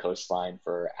walk the coastline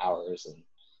for hours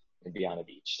and be on a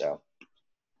beach. So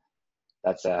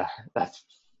that's a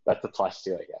plus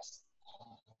too, I guess.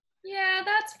 Yeah,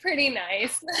 that's pretty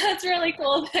nice. That's really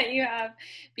cool that you have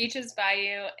beaches by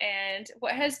you. And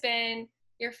what has been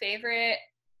your favorite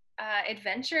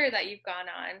adventure that you've gone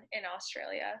on in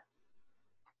Australia?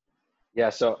 Yeah,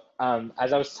 so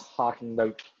as I was talking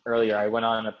about earlier, I went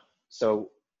on so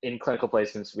in clinical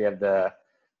placements, we have the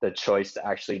choice to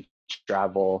actually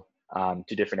travel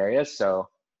to different areas. So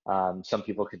some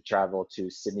people could travel to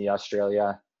Sydney,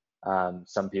 Australia.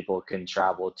 Some people can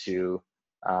travel to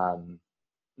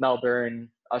Melbourne,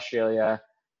 Australia.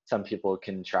 Some people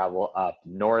can travel up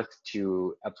north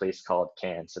to a place called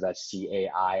Cairns. So that's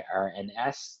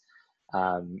Cairns.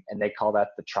 And they call that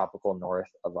the tropical north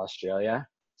of Australia.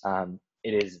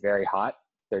 It is very hot,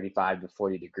 35 to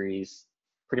 40 degrees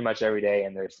pretty much every day,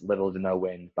 and there's little to no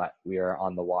wind, but we are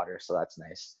on the water, so that's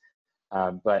nice.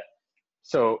 But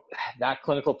so that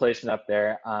clinical placement up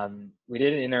there, we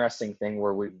did an interesting thing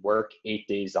where we work 8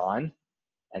 days on,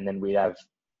 and then we'd have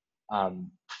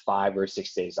 5 or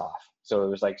 6 days off. So it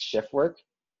was like shift work.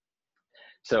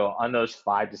 So on those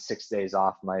 5 to 6 days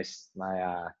off, my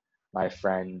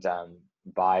friend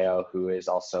bio, who is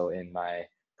also in my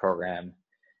program.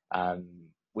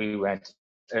 We went,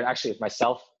 actually with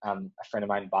myself, a friend of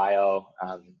mine, bio,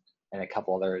 and a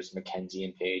couple others, Mackenzie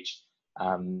and Paige.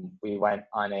 We went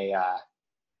on a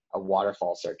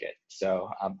waterfall circuit. So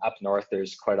up north,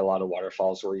 there's quite a lot of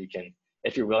waterfalls where you can,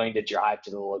 if you're willing to drive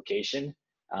to the location,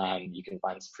 you can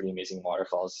find some pretty amazing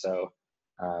waterfalls. So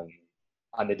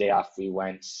on the day off, we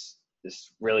went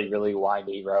this really, really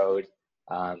windy road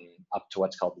up to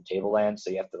what's called the Tableland. So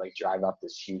you have to like drive up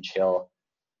this huge hill,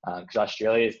 because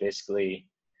Australia is basically,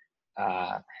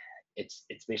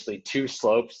 it's basically two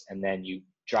slopes, and then you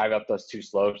drive up those two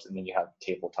slopes, and then you have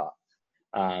tabletop.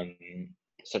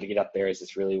 So to get up there is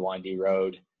this really windy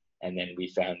road, and then we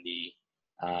found the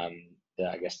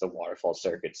I guess the waterfall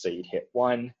circuit. So you'd hit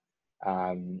one,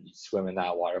 you'd swim in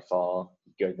that waterfall,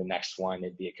 you'd go to the next one,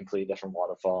 it'd be a completely different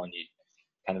waterfall, and you'd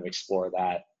kind of explore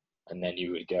that, and then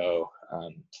you would go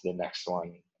to the next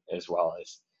one as well.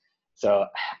 As so,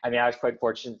 I mean, I was quite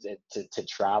fortunate to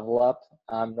travel up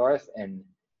north and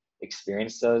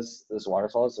experience those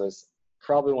waterfalls. It was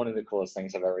probably one of the coolest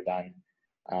things I've ever done.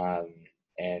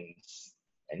 And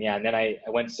yeah, and then I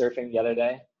went surfing the other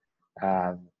day.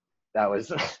 That was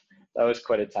that was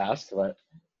quite a task, but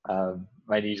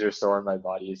my knees are sore and my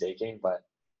body is aching. But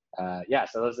yeah,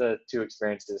 so those are two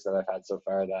experiences that I've had so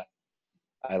far that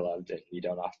I loved, and you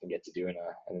don't often get to do in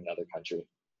another country.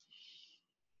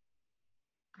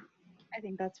 I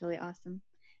think that's really awesome.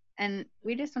 And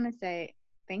we just want to say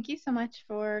thank you so much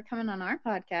for coming on our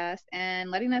podcast and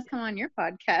letting us come on your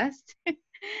podcast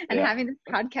and having this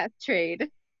podcast trade.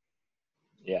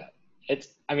 Yeah,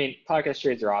 I mean, podcast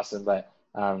trades are awesome, but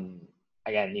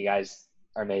again, you guys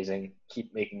are amazing.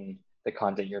 Keep making the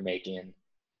content you're making,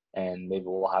 and maybe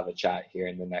we'll have a chat here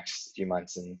in the next few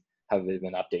months and have a bit of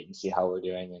an update and see how we're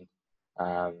doing,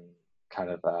 and kind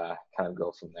of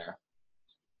go from there.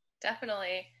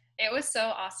 Definitely. It was so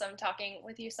awesome talking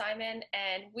with you, Simon,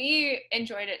 and we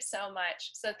enjoyed it so much.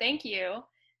 So thank you,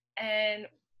 and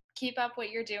keep up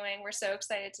what you're doing. We're so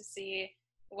excited to see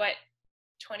what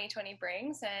 2020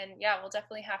 brings, and yeah, we'll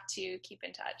definitely have to keep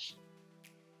in touch.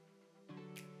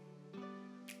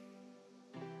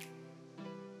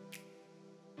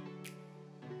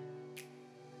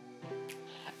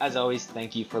 As always,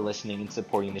 thank you for listening and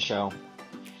supporting the show.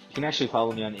 You can actually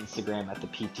follow me on Instagram at the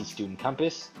PT Student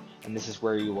Compass, and this is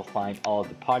where you will find all of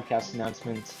the podcast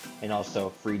announcements and also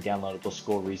free downloadable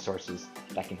school resources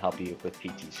that can help you with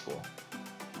PT school.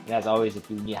 And as always, if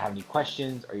you have any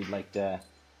questions or you'd like to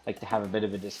have a bit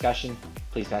of a discussion,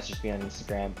 please message me on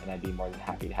Instagram, and I'd be more than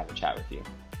happy to have a chat with you.